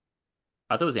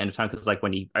 I thought it was the end of time because, like,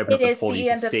 when he opened up the portal,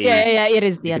 you could see. Yeah, it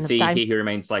is the end of time. He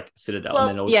remains like Citadel. Well,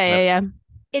 and then yeah.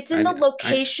 It's in the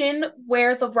location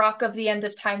where the Rock of the End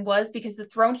of Time was, because the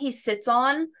throne he sits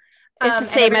on, it's the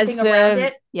same as around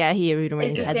it. Yeah, He Who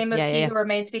Remains. It's the same as He Who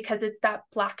Remains, because it's that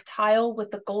black tile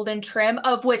with the golden trim,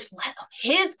 of which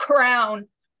his crown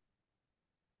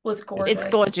was gorgeous. It's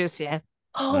gorgeous, yeah.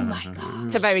 Oh my god,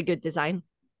 it's a very good design.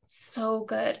 So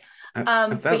good.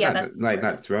 I felt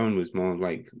that throne was more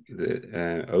like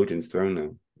the Odin's throne,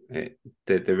 though.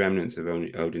 The remnants of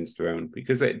Odin's throne,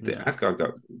 because Asgard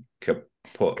got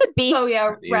kaput. Could be. Oh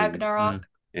yeah, Ragnarok.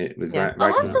 Ragnarok.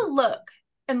 I'll have to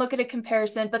look at a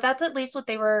comparison, but that's at least what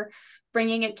they were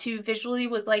bringing it to visually,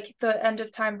 was like the end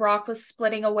of time rock was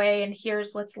splitting away, and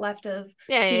here's what's left of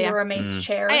He Who Remains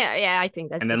chair. I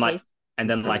think that's the case. And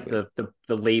then like the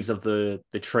leaves of the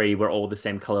tree were all the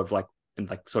same color of like and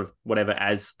like sort of whatever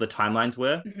as the timelines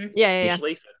were Yeah.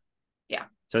 initially. Yeah.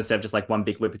 So instead of just like one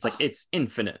big loop, it's like it's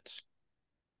infinite.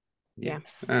 Yeah.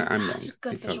 I'm wrong. Such a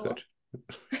good It's all visual. good.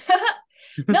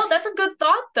 No, that's a good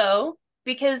thought though,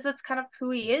 because that's kind of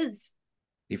who he is.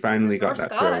 He finally got Norse that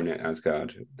god. throne at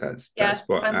Asgard. That's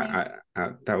what finally.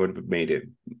 that would have made it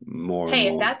more Hey, and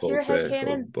if more that's full your circle.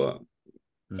 headcanon, But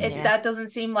that doesn't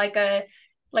seem like a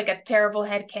terrible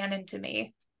headcanon to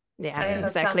me. Yeah, I think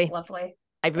exactly. that sounds lovely.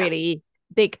 I really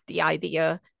dig the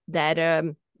idea that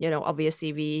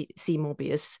obviously we see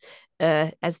Mobius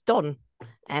as Don.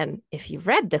 And if you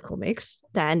read the comics,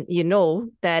 then you know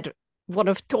that one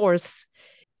of Thor's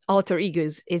alter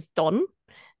egos is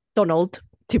Donald,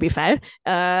 to be fair.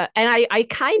 And I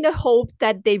kind of hoped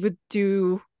that they would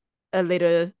do a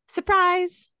little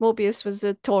surprise. Mobius was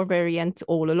a Thor variant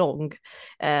all along.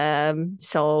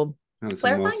 So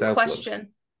clarifying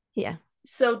question. Yeah.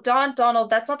 So Donald,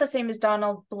 that's not the same as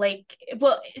Donald Blake.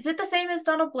 Well, is it the same as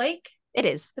Donald Blake? It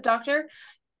is. The Doctor?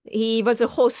 He was a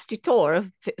host to Thor.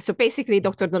 So basically,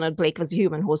 Dr. Donald Blake was a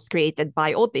human host created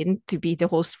by Odin to be the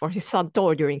host for his son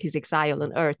Thor during his exile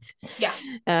on Earth.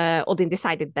 Yeah. Odin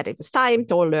decided that it was time.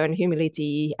 Thor learned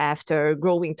humility after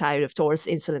growing tired of Thor's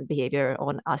insolent behavior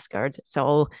on Asgard.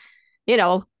 So,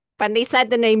 when they said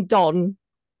the name Don,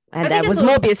 and that was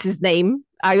Mobius's name,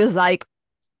 I was like,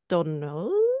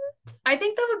 Donald? I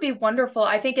think that would be wonderful.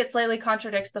 I think it slightly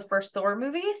contradicts the first Thor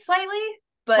movie slightly,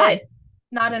 but Why?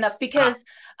 Not enough because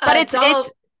but it's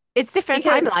different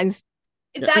timelines.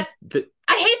 I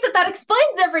hate that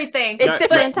explains everything. It's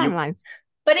different timelines.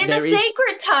 But in the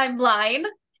sacred timeline,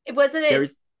 it wasn't it.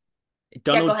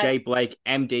 Donald J. Blake,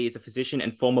 MD, is a physician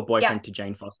and former boyfriend to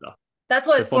Jane Foster. That's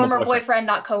what his former boyfriend,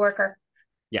 not coworker.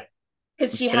 Yeah.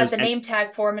 Because she had the name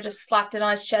tag for him and just slapped it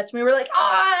on his chest. And we were like,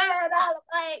 oh, Donald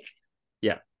Blake.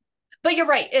 Yeah. But you're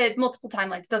right. Multiple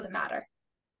timelines doesn't matter.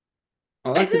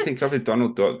 All I can think of is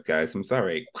Donald Duck, guys. I'm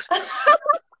sorry.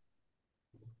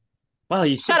 Well,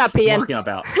 you shut up, Ian. Talking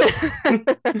about.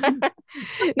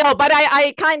 No, but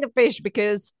I kind of wish,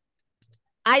 because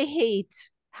I hate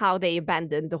how they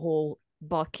abandoned the whole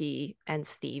Bucky and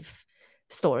Steve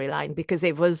storyline, because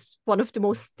it was one of the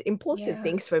most important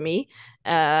things for me.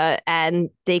 And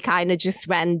they kind of just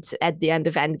went at the end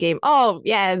of Endgame, oh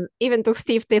yeah, even though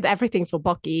Steve did everything for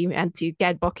Bucky and to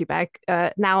get Bucky back,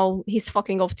 now he's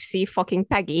fucking off to see fucking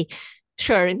Peggy.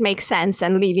 Sure, it makes sense,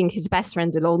 and leaving his best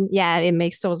friend alone, yeah, it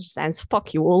makes total sense.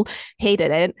 Fuck you all,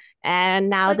 hated it. And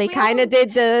now they kind of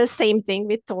did the same thing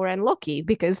with Thor and Loki,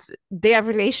 because their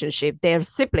relationship, their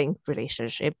sibling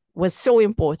relationship, was so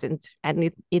important, and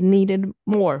it needed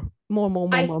more. I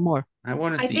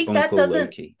want to see Uncle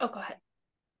Loki. Oh, go ahead.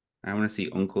 I want to see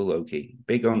Uncle Loki,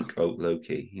 Big Uncle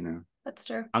Loki. That's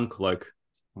true. Uncle Loki.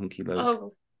 Uncle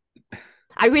Loki. Oh.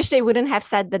 I wish they wouldn't have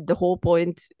said that the whole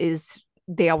point is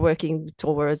they are working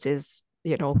towards is,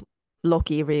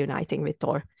 Loki reuniting with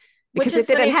Thor, because it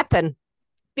didn't happen.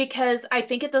 Because I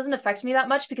think it doesn't affect me that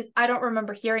much, because I don't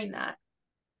remember hearing that.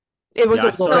 It was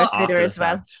all over Twitter as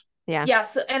well. Yeah. Yeah.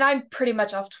 So, and I'm pretty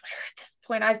much off Twitter at this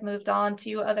point. I've moved on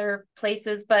to other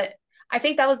places, but I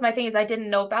think that was my thing, is I didn't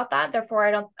know about that.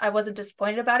 Therefore, I wasn't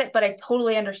disappointed about it, but I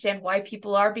totally understand why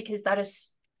people are, because that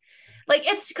is like,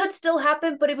 it could still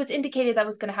happen, but it was indicated that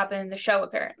was going to happen in the show,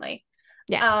 apparently.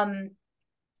 Yeah.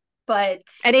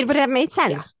 And it would have made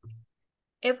sense.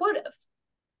 Yeah, it would have.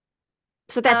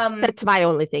 So that's my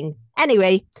only thing.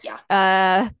 Anyway,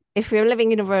 if we're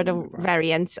living in a world of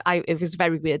variants, it was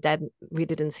very weird that we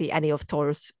didn't see any of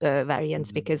Thor's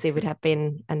variants, because it would have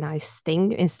been a nice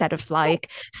thing instead of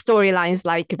like storylines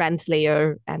like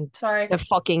Renslayer and the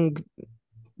fucking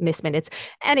Miss Minutes.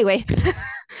 Anyway.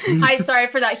 Sorry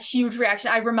for that huge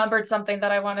reaction. I remembered something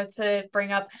that I wanted to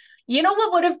bring up. You know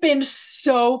what would have been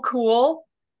so cool?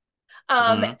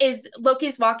 Is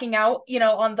Loki's walking out,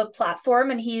 on the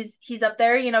platform, and he's up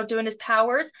there, doing his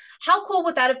powers. How cool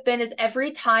would that have been, is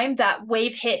every time that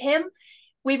wave hit him,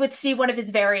 we would see one of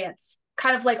his variants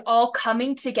kind of like all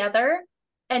coming together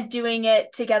and doing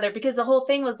it together, because the whole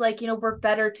thing was like, we're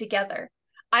better together.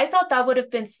 I thought that would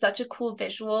have been such a cool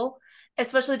visual,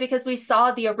 especially because we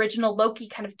saw the original Loki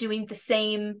kind of doing the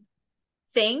same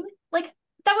thing. Like,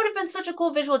 that would have been such a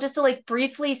cool visual, just to like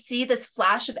briefly see this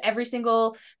flash of every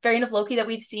single variant of Loki that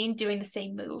we've seen doing the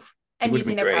same move and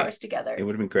using their powers together. It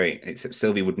would have been great, except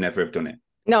Sylvie would never have done it.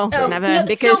 No, never,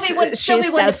 because Sylvie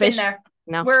she's wouldn't selfish. Have been there.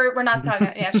 No, we're not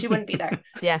talking. Yeah, she wouldn't be there.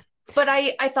 Yeah, but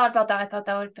I thought about that. I thought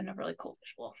that would have been a really cool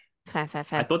visual. Fair.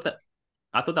 I thought that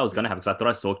was going to happen, because I thought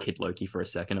I saw Kid Loki for a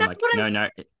second. I'm like, no.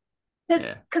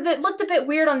 Because it looked a bit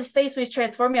weird on his face when he's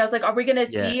transforming. I was like, are we going to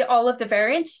see all of the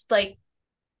variants? Like,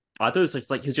 I thought it was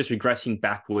like he was just regressing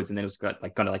backwards, and then it was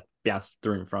gonna like bounce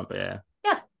through in front. But yeah,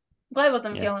 Glad I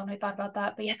wasn't the only one who thought about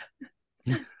that. But yeah,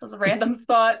 it was a random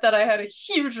thought that I had a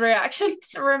huge reaction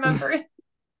to remembering.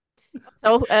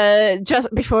 So,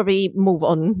 just before we move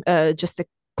on, just a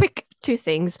quick two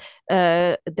things.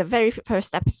 The very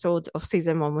first episode of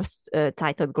season 1 was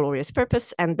titled Glorious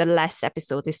Purpose, and the last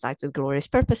episode is titled Glorious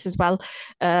Purpose as well.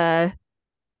 And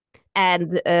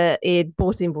it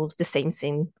both involves the same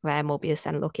scene where Mobius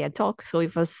and Loki had talk. So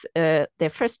it was their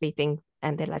first meeting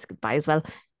and their last goodbye as well.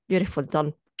 Beautiful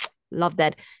done. Love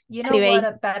that. You know what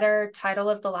a better title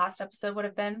of the last episode would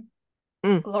have been?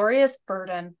 Glorious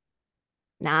Burden.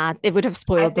 Nah, it would have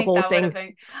spoiled the whole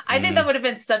thing. I think that would have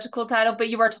been such a cool title, but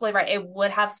you are totally right. It would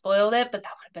have spoiled it, but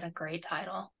that would have been a great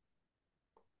title.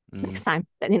 Next time,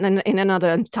 in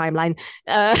another timeline.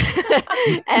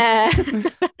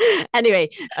 Anyway,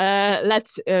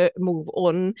 let's move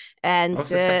on. And let's...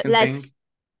 That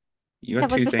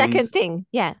was the second thing.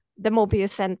 Yeah, the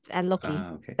Mobius and Loki.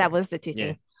 Okay. That was the two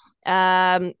things.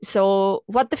 So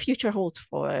what the future holds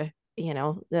for...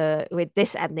 with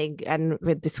this ending and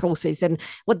with this whole season,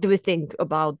 what do we think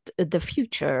about the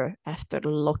future after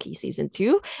Loki season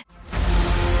 2?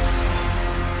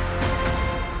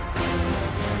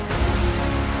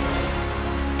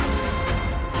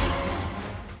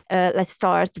 Let's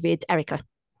start with Erica.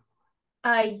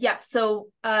 So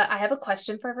I have a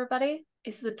question for everybody.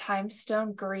 Is the time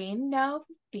stone green now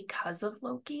because of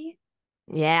Loki?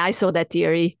 Yeah, I saw that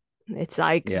theory. It's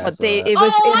like, but it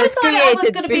was created. I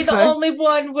was going to be the only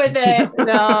one with it.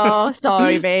 No,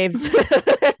 sorry, babes.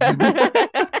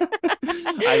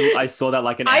 I saw that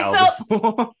like an hour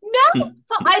before. No,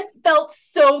 I felt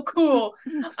so cool.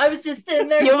 I was just sitting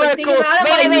there thinking cool. about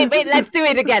it. Wait. Let's do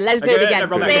it again.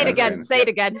 Say it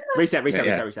again. Reset.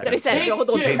 Hold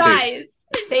on. Guys,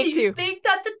 Take do you think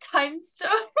that the time stone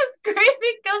was great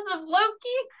because of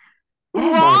Loki?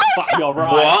 What? You're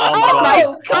right.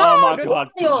 What? Oh my God.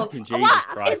 Jesus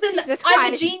Christ.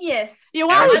 I'm a genius. You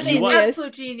are I'm an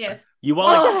absolute genius. You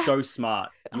are like so smart.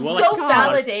 You are so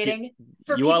validating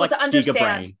for people to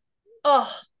understand.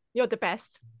 Oh, you're the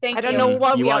best. Thank you. I don't know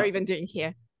what we are even doing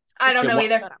here. I don't know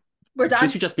either. We're done.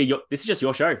 This is just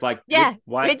your show. Like, yeah.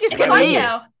 Why? It's just me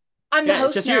now. I'm the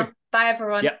host now. You. Bye,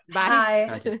 everyone. Yep.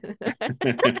 Bye. I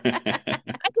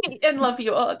hate and love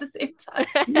you all at the same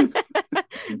time.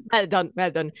 Well done.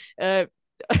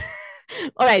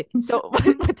 All right. So,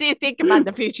 what do you think about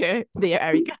the future, dear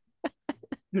Erica?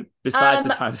 Besides the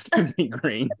time stone being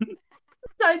green.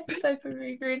 Besides the time stone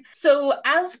being green. So,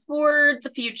 as for the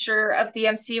future of the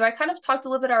MCU, I kind of talked a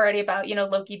little bit already about,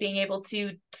 Loki being able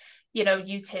to,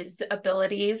 use his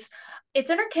abilities. Its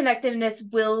interconnectedness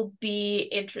will be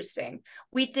interesting.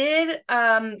 We did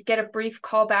get a brief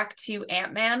callback to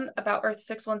Ant-Man about Earth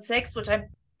 616, which I'm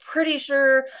pretty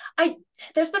sure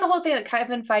there's been a whole thing that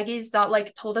Kevin Feige's not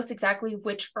told us exactly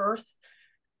which Earth,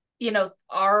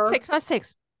 are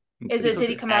 616. Is it? Did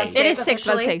he come out and say it is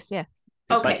 616? Yeah.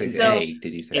 Okay, so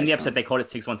did he say in the episode they called it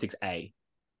 616A.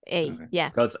 Okay. Yeah.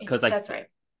 Because that's right.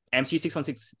 MCU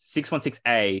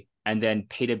 616A, and then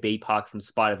Peter B. Parker from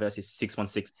Spider-Verse is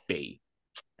 616B.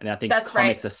 And I think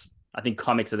comics are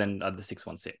then the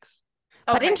 616.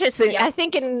 But interesting, yeah. I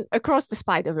think across the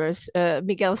Spider-Verse,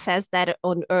 Miguel says that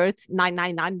on Earth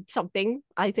 999 something,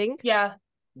 I think. Yeah.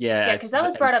 Yeah, because that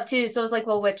was brought up too. So it was like,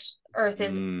 well, which Earth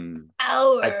is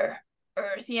our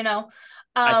Earth,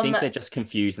 I think they're just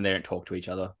confused and they don't talk to each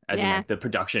other, as in the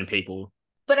production people.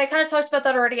 But I kind of talked about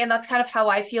that already, and that's kind of how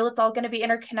I feel it's all going to be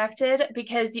interconnected,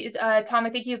 because, Tom, I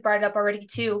think you brought it up already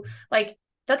too.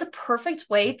 That's a perfect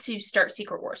way to start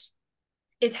Secret Wars,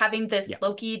 is having this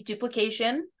Loki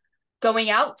duplication, going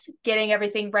out, getting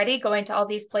everything ready, going to all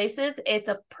these places. It's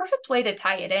a perfect way to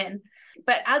tie it in.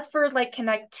 But as for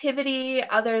connectivity,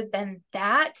 other than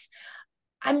that,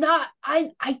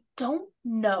 I don't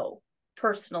know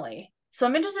personally. So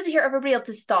I'm interested to hear everybody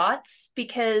else's thoughts,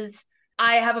 because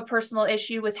I have a personal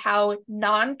issue with how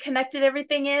non-connected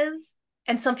everything is.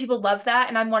 And some people love that.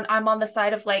 And I'm on the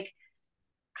side of I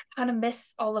kind of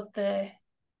miss all of the,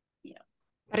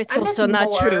 But it's also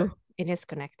not true. It is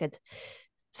connected.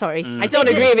 Sorry, I don't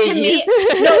agree with you.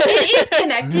 No, it is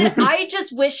connected. I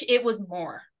just wish it was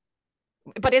more.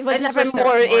 But it was never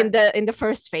more in the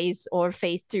first phase or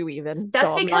phase 2 even.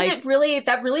 That's because it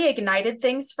really ignited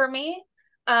things for me.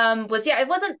 It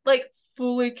wasn't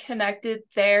fully connected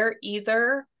there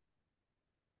either.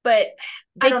 But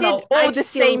I They don't did know. all the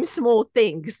same small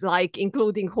things, like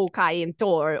including Hawkeye and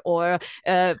Thor, or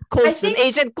Coulson,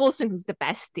 Agent Coulson, who's the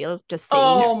best still, just saying.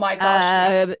 Oh my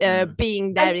gosh, yes.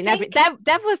 Being there in every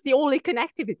that was the only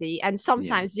connectivity. And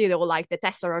sometimes, like the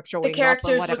Tesseract showing the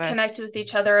characters up would connect with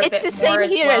each other a bit more. It's the same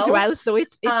here as well. So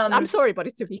it's I'm sorry, but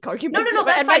it's a weak argument. No,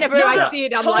 that's and fine. Whenever I see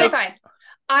it, I'm totally like, fine.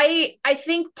 I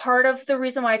think part of the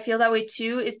reason why I feel that way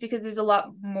too is because there's a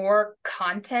lot more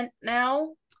content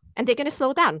now. And they're going to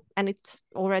slow down, and it's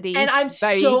already. And I'm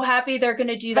so happy they're going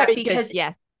to do that because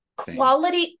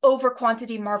quality over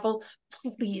quantity. Marvel,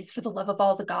 please, for the love of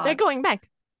all the gods, they're going back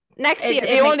next year.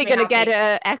 We're only going to get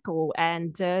Echo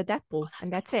and Deadpool,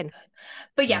 and that's it.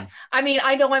 But yeah, I mean,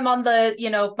 I know I'm on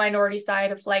the minority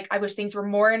side of like I wish things were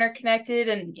more interconnected,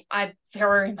 and I'm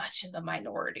very much in the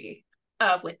minority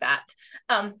with that.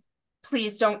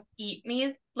 Please don't eat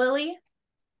me, Lily.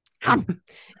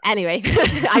 Anyway,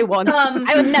 I won't.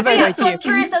 I would never hurt so you. I'm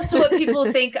curious as to what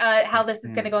people think how this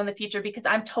is going to go in the future, because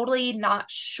I'm totally not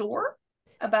sure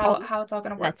about how it's all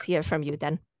going to work. Let's hear from you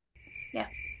then. Yeah.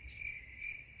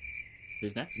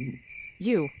 Who's next?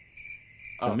 You.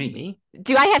 Oh, me?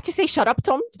 Do I have to say shut up,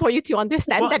 Tom, for you to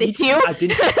understand that it's you? I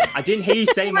didn't hear you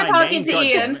say my name. We're talking to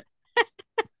Ian.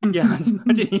 Yeah,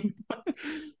 I didn't.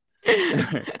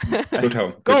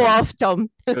 Go off,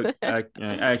 Tom.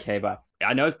 Okay, but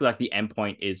I know it's like the end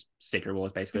point is Secret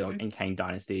Wars, basically, in Kang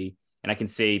Dynasty, and I can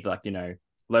see like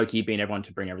Loki being everyone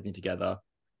to bring everything together,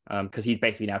 because he's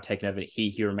basically now taken over.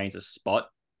 He remains a spot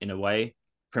in a way,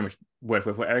 pretty much word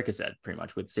with what Erica said, pretty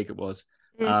much with Secret Wars.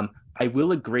 I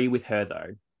will agree with her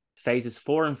though. Phases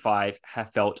 4 and 5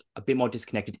 have felt a bit more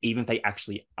disconnected, even if they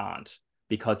actually aren't,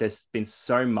 because there's been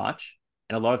so much,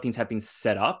 and a lot of things have been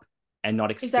set up and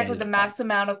not expanded. Exactly, the mass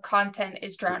amount of content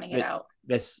is drowning it out.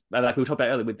 There's, like we talked about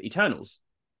earlier with Eternals,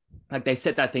 like they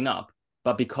set that thing up,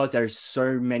 but because there's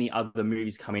so many other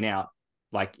movies coming out,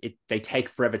 like they take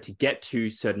forever to get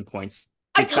to certain points.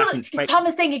 Because Tom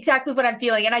is saying exactly what I'm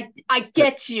feeling, and I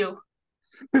get you.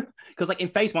 Because like in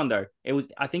phase 1 though,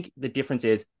 I think the difference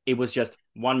is it was just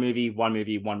one movie.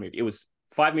 It was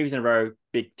 5 movies in a row,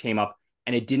 big team up,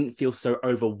 and it didn't feel so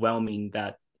overwhelming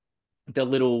that the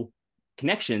little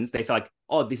connections, they felt like,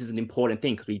 oh, this is an important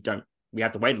thing because we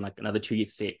have to wait like another 2 years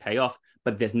to see it pay off,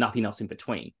 but there's nothing else in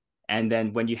between. And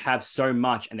then when you have so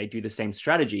much and they do the same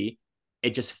strategy,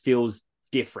 it just feels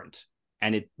different.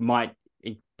 And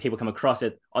people come across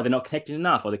it, they're not connecting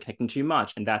enough, or they're connecting too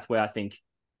much. And that's where I think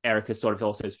Erica sort of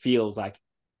also feels like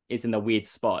it's in the weird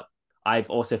spot. I've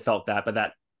also felt that, but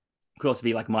that could also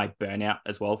be like my burnout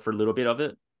as well for a little bit of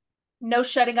it. No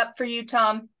shutting up for you,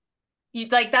 Tom. You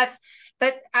like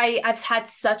I've had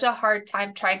such a hard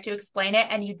time trying to explain it,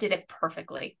 and you did it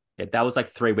perfectly. Yeah, that was like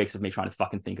 3 weeks of me trying to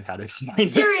fucking think of how to explain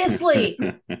it. Seriously.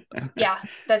 Yeah,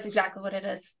 that's exactly what it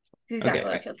is. It's exactly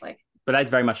what it feels like. But that's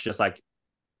very much just like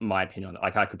my opinion on it.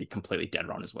 Like I could be completely dead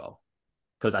wrong as well.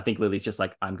 Because I think Lily's just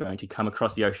like, I'm going to come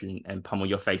across the ocean and pummel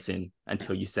your face in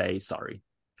until you say sorry.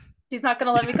 She's not going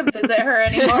to let me come visit her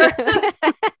anymore.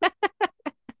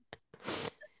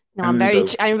 No, I'm very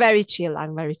chill.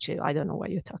 I'm very chill. I don't know what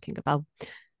you're talking about,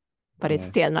 but it's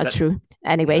still not true.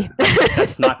 Anyway,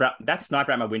 that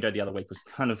sniper at my window the other week was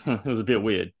kind of it was a bit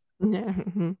weird.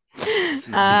 Ian,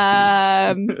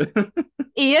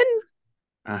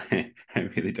 I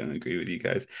really don't agree with you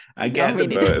guys. I get the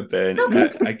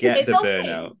burnout. I get the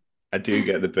burnout. I do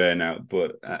get the burnout,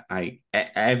 but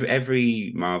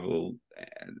every Marvel,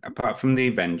 apart from the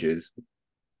Avengers,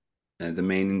 the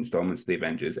main installments of the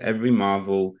Avengers, every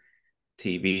Marvel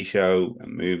TV show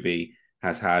and movie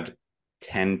has had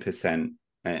 10%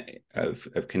 of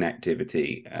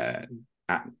connectivity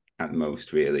at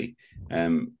most, really.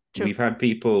 We've had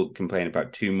people complain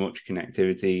about too much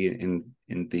connectivity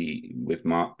with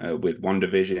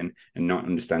WandaVision and not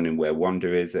understanding where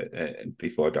Wanda is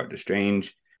before Doctor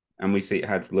Strange, and we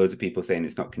had loads of people saying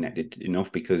it's not connected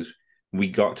enough because we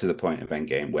got to the point of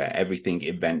Endgame where everything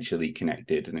eventually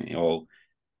connected and it all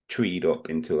treed up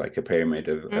into like a pyramid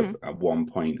of at one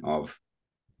point of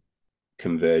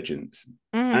convergence.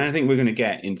 And I think we're going to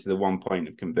get into the one point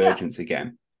of convergence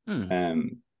again.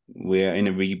 We're in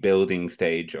a rebuilding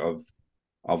stage of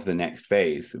the next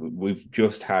phase. We've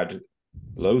just had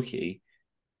Loki,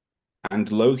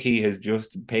 and Loki has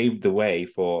just paved the way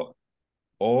for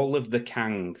all of the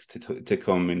Kangs to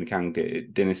come in the Kang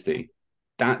dynasty.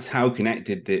 That's how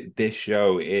connected this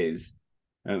show is.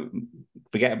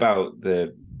 Forget about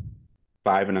the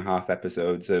 5.5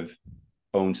 episodes of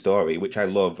own story, which I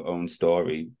love own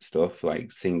story stuff,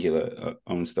 like singular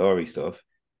own story stuff.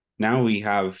 Now we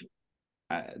have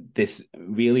this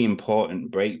really important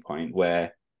break point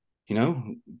where,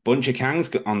 bunch of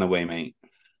Kangs on the way, mate.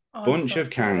 Oh, I'm bunch so of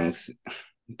excited.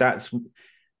 Kangs.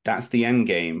 That's the end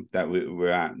game that we're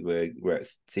at. We're at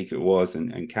Secret Wars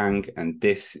and Kang, and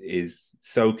this is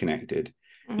so connected.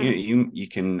 You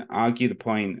can argue the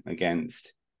point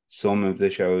against some of the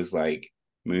shows like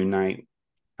Moon Knight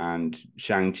and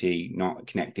Shang-Chi not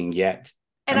connecting yet.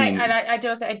 And I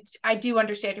do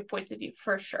understand your points of view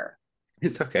for sure.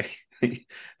 It's okay.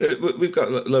 We've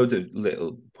got loads of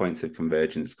little points of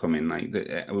convergence coming. Like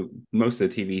most of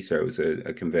the TV shows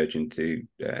are converging to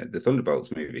the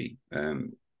Thunderbolts movie.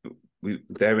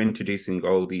 They're introducing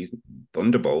all these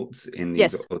Thunderbolts in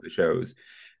these other shows,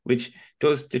 which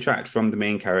does detract from the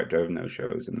main character of those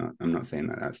shows. I'm not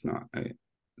saying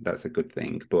that's a good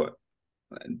thing, but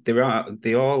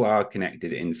they all are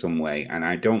connected in some way, and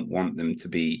I don't want them to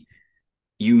be.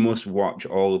 You must watch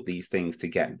all of these things to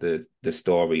get the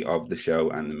story of the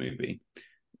show and the movie.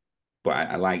 But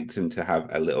I like them to have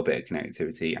a little bit of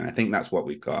connectivity, and I think that's what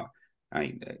we've got.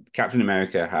 Captain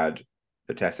America had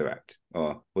the Tesseract,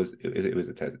 or was it was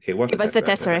the Tesseract? It was the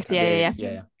Tesseract.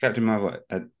 Yeah. Captain Marvel,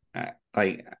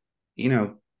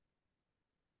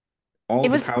 all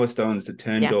the Power Stones that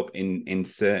turned up in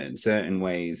certain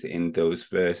ways in those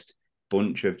first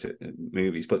bunch of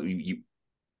movies, but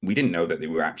we didn't know that they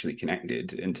were actually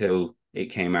connected until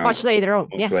it came out much later on.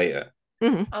 Later.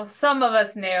 Mm-hmm. Oh, some of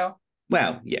us knew.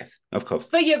 Well, yes, of course.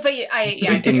 But we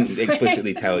didn't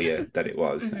explicitly tell you that it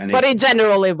was. Mm-hmm. And but in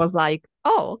general, it was like,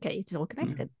 oh, okay, it's all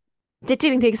connected. They're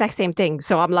doing the exact same thing.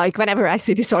 So I'm like, whenever I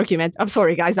see this argument, I'm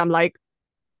sorry, guys. I'm like,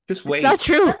 just wait. It's not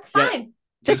true. That's fine.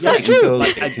 Just not true.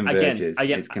 Like, again, I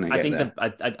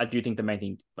do think the main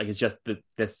thing, like, is just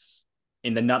this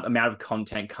in the amount of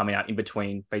content coming out in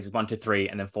between phases 1 to 3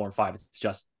 and then 4 and 5. It's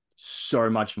just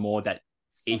so much more that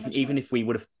even if we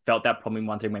would have felt that problem in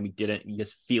 1 3 when we didn't, you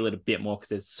just feel it a bit more because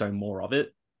there's so more of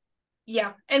it.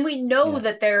 Yeah, and we know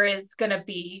that there is gonna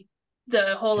be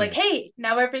the whole like, hey,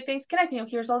 now everything's connecting.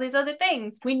 Here's all these other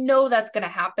things. We know that's gonna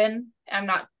happen. I'm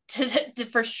not to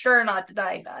for sure not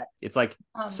denying that. It's like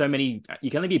so many. You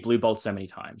can only be Blue Bolt so many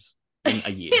times in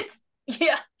a year.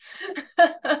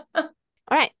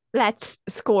 All right, let's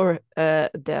score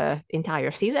the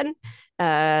entire season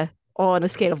on a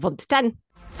scale of 1 to 10.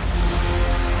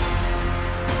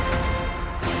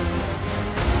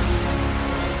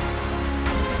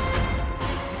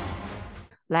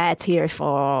 Let's hear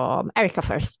from Erica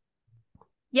first.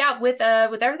 Yeah, with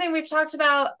everything we've talked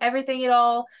about, everything at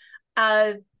all,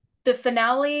 the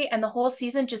finale and the whole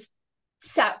season just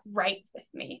sat right with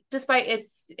me. Despite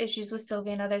its issues with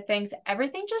Sylvie and other things,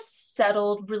 everything just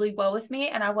settled really well with me,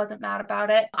 and I wasn't mad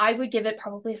about it. I would give it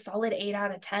probably a solid 8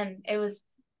 out of 10. It was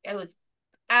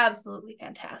absolutely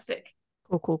fantastic.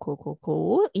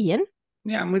 Cool. Ian?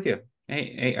 Yeah, I'm with you.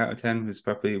 8 out of 10 was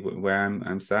probably where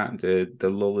I'm sat. The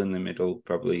lull in the middle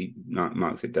probably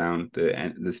marks it down.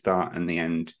 The start and the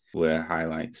end were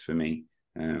highlights for me.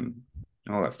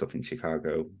 All that stuff in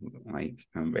Chicago, like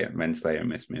Renslayer and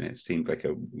Miss Minutes, seemed like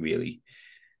a really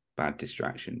bad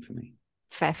distraction for me.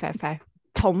 Fair.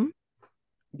 Tom?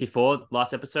 Before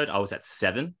last episode, I was at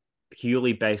 7,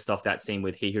 purely based off that scene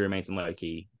with He Who Remains and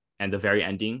Loki, and the very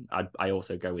ending. I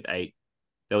also go with 8.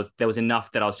 There was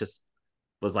enough that I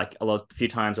was like a few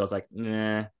times I was like,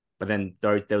 nah, but then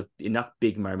there was enough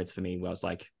big moments for me where I was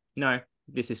like, no,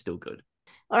 this is still good.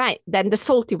 All right, then the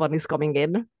salty one is coming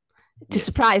in to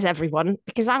surprise everyone,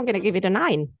 because I'm going to give it a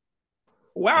 9.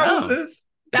 Wow, that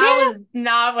was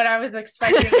not what I was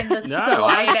expecting in the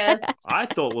slightest. I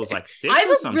thought it was like 6. I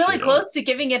was really close to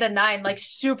giving it a 9, like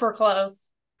super close.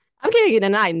 I'm giving it a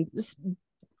 9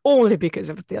 only because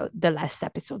of the last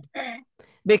episode,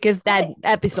 because that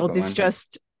episode is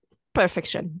just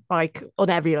perfection, like on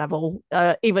every level.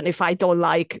 Even if I don't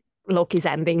like Loki's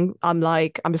ending,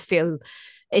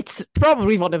 it's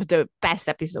probably one of the best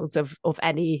episodes of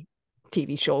any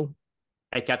TV show.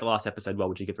 Take out the last episode, what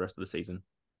would you give the rest of the season?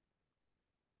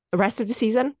 The rest of the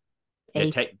season?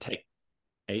 8. Yeah, take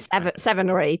 8. 7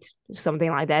 or 8,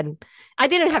 something like that. I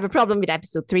didn't have a problem with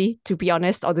episode 3, to be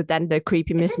honest, other than the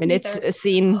creepy Miss Minutes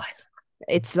scene.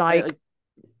 It's like,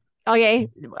 okay,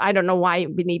 I don't know why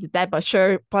we needed that, but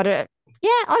sure. But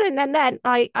other than that,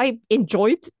 I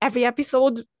enjoyed every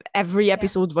episode. Every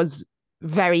episode was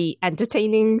very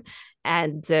entertaining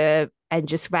and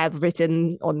just well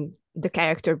written on the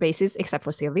character basis, except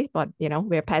for Sylvie, but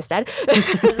we're past that.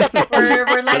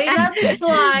 we're letting that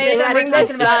slide. We're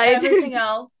talking about everything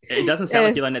else. It doesn't sound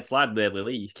like you're letting it slide there,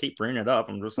 Lily. You keep bringing it up.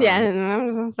 I'm just saying. Yeah,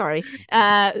 I'm sorry.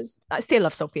 I still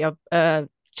love Sophia.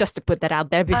 Just to put that out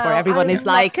there before everyone is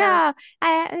like,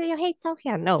 you hate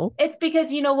Sophia. No. It's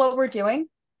because you know what we're doing?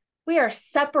 We are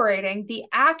separating the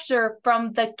actor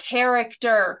from the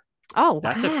character. Oh,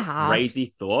 That's wow. a crazy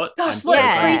thought. Gosh, I'm what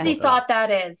Yeah. a crazy thought that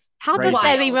is. How does Crazy.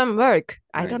 that Wild. even work?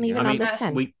 I Right, don't yeah. even I mean,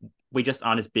 understand. we just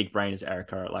aren't as big brain as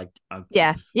Erica. Like,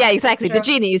 Yeah, exactly. The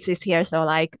true. genius is here. So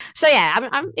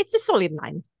yeah, it's a solid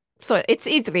 9. So it's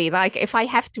easily like if I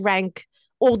have to rank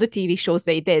all the TV shows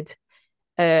they did,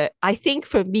 I think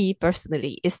for me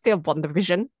personally, it's still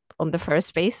WandaVision on the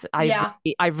first place. I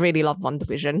really love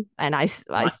WandaVision, and I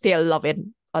still love it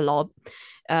a lot.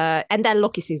 And then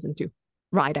Loki season 2,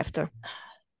 right after.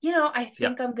 I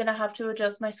think I'm going to have to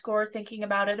adjust my score thinking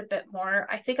about it a bit more.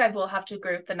 I think I will have to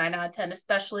agree with the 9 out of 10,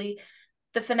 especially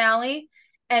the finale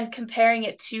and comparing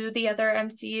it to the other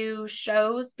MCU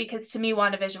shows, because to me,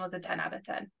 WandaVision was a 10 out of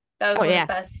 10. That was one of the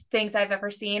best things I've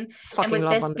ever seen. Fucking and with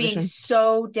love this being WandaVision.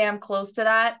 so damn close to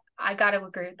that, I got to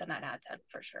agree with the 9 out of 10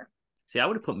 for sure. See,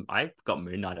 I got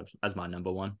Moon Knight as my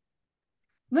number 1.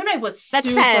 Moon Knight was That's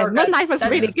super fair. good. Moon Knight was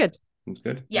really good. It's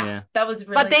good. Yeah, that was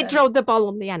really But they good. dropped the ball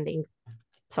on the ending.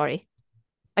 Sorry.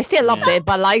 I still loved it,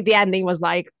 but like the ending was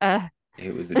like,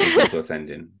 It was a Disney Plus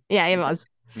ending. Yeah, it was.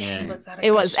 Yeah,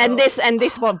 it was. And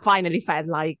this one finally felt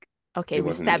like, okay, It we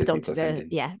wasn't a stepped Disney onto Plus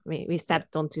the ending. we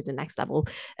stepped onto the next level.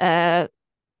 And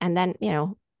then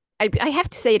I have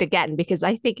to say it again because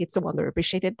I think it's so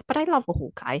underappreciated. But I love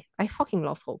Hawkeye. I fucking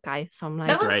love Hawkeye. So I'm like,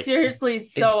 that was great. seriously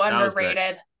so That was great.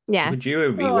 underrated. Yeah. Would you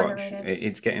rewatch? underrated.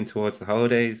 It's getting towards the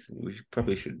holidays. We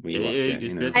probably should rewatch it.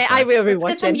 It's You good. know? I will Let's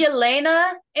get rewatch some it.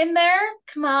 Yelena in there.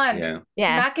 Come on. Yeah. Some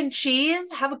Yeah. mac and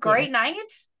cheese. Have a great night.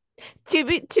 To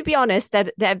be honest,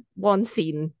 that one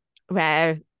scene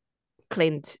where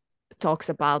Clint talks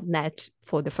about Ned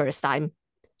for the first time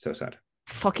So sad.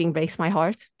 fucking breaks my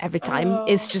heart every time. Oh.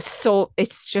 It's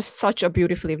just such a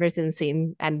beautifully written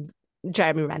scene, and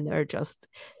Jeremy Renner just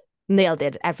nailed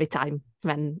it every time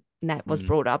when Ned was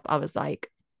brought up. I was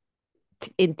like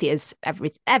in tears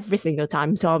every single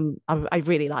time. So I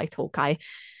really liked Hawkeye.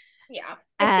 Yeah.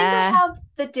 I think I have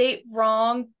the date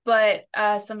wrong, but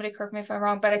somebody correct me if I'm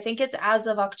wrong, but I think it's as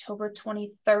of October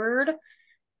 23rd.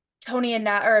 Tony and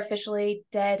Nat are officially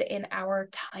dead in our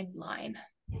timeline.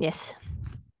 Yes.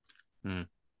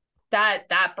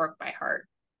 That broke my heart.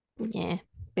 Yeah.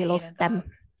 We lost them.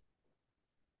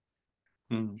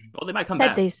 Well, they might come Sad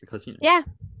back days. because Yeah.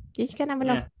 You can have a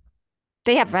look. Yeah.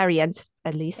 They have variants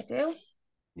at I least. do.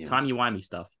 Timey-wimey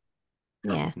stuff.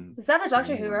 Yeah. Is that a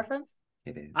Doctor Who reference?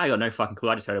 It is. I got no fucking clue.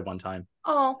 I just heard it one time.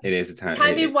 Oh. It is a time.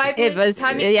 Timey-wimey. It was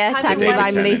timey-wimey.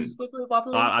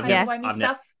 Wibbly-wobbly, Yeah. timey-wimey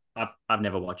stuff. I've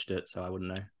never watched it, so I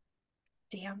wouldn't know.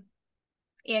 Damn.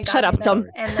 Ian Shut up, Tom.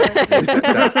 And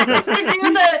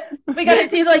we gotta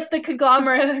do like the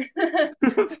conglomerate.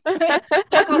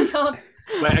 Fuck off, Tom.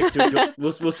 Wait,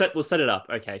 we'll set it up.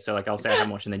 Okay, so like I'll say how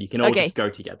much, and then you can all just go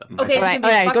together. Okay, All right,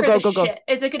 it's gonna be go. shit.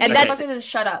 Is it gonna And be that's- fucker to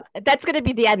shut up? That's gonna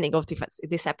be the ending of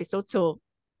this episode. So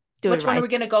Which one are we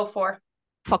gonna go for?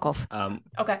 Fuck off.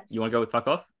 Okay. You want to go with fuck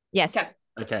off? Yes.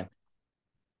 Okay.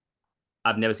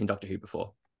 I've never seen Doctor Who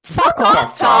before. Fuck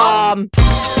off, Tom.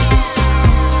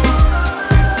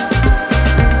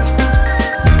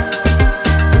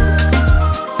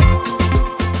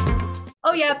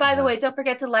 Oh yeah, by the way, don't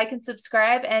forget to like and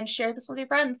subscribe and share this with your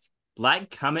friends. Like,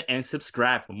 comment, and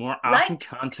subscribe for more awesome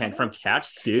content from Couch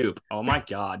Soup. Oh my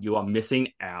god, you are missing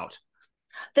out.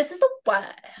 This is the way.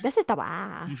 This is the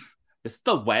way. This is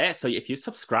the way. So if you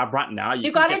subscribe right now,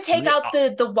 You gotta take out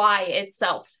the Y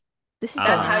itself. This is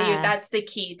That's how you. That's the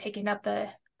key. Taking out the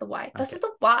Y. This is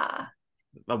the Y.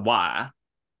 The why?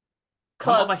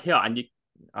 Come Close. over here and you.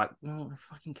 No,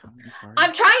 fucking come. I'm sorry.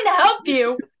 I'm trying to help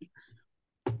you.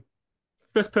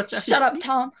 Shut up,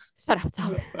 Tom. Shut up,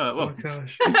 Tom. Oh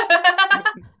gosh.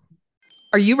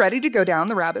 Are you ready to go down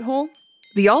the rabbit hole?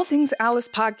 The All Things Alice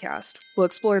podcast will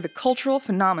explore the cultural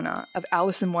phenomena of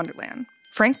Alice in Wonderland.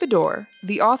 Frank Bedore,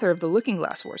 the author of the Looking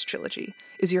Glass Wars trilogy,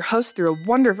 is your host through a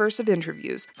wonderverse of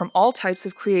interviews from all types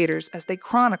of creators as they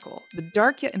chronicle the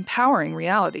dark yet empowering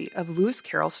reality of Lewis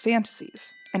Carroll's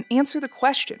fantasies and answer the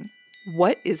question,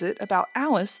 what is it about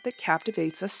Alice that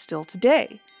captivates us still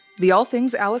today? The All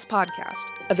Things Alice podcast,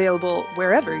 available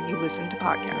wherever you listen to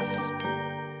podcasts.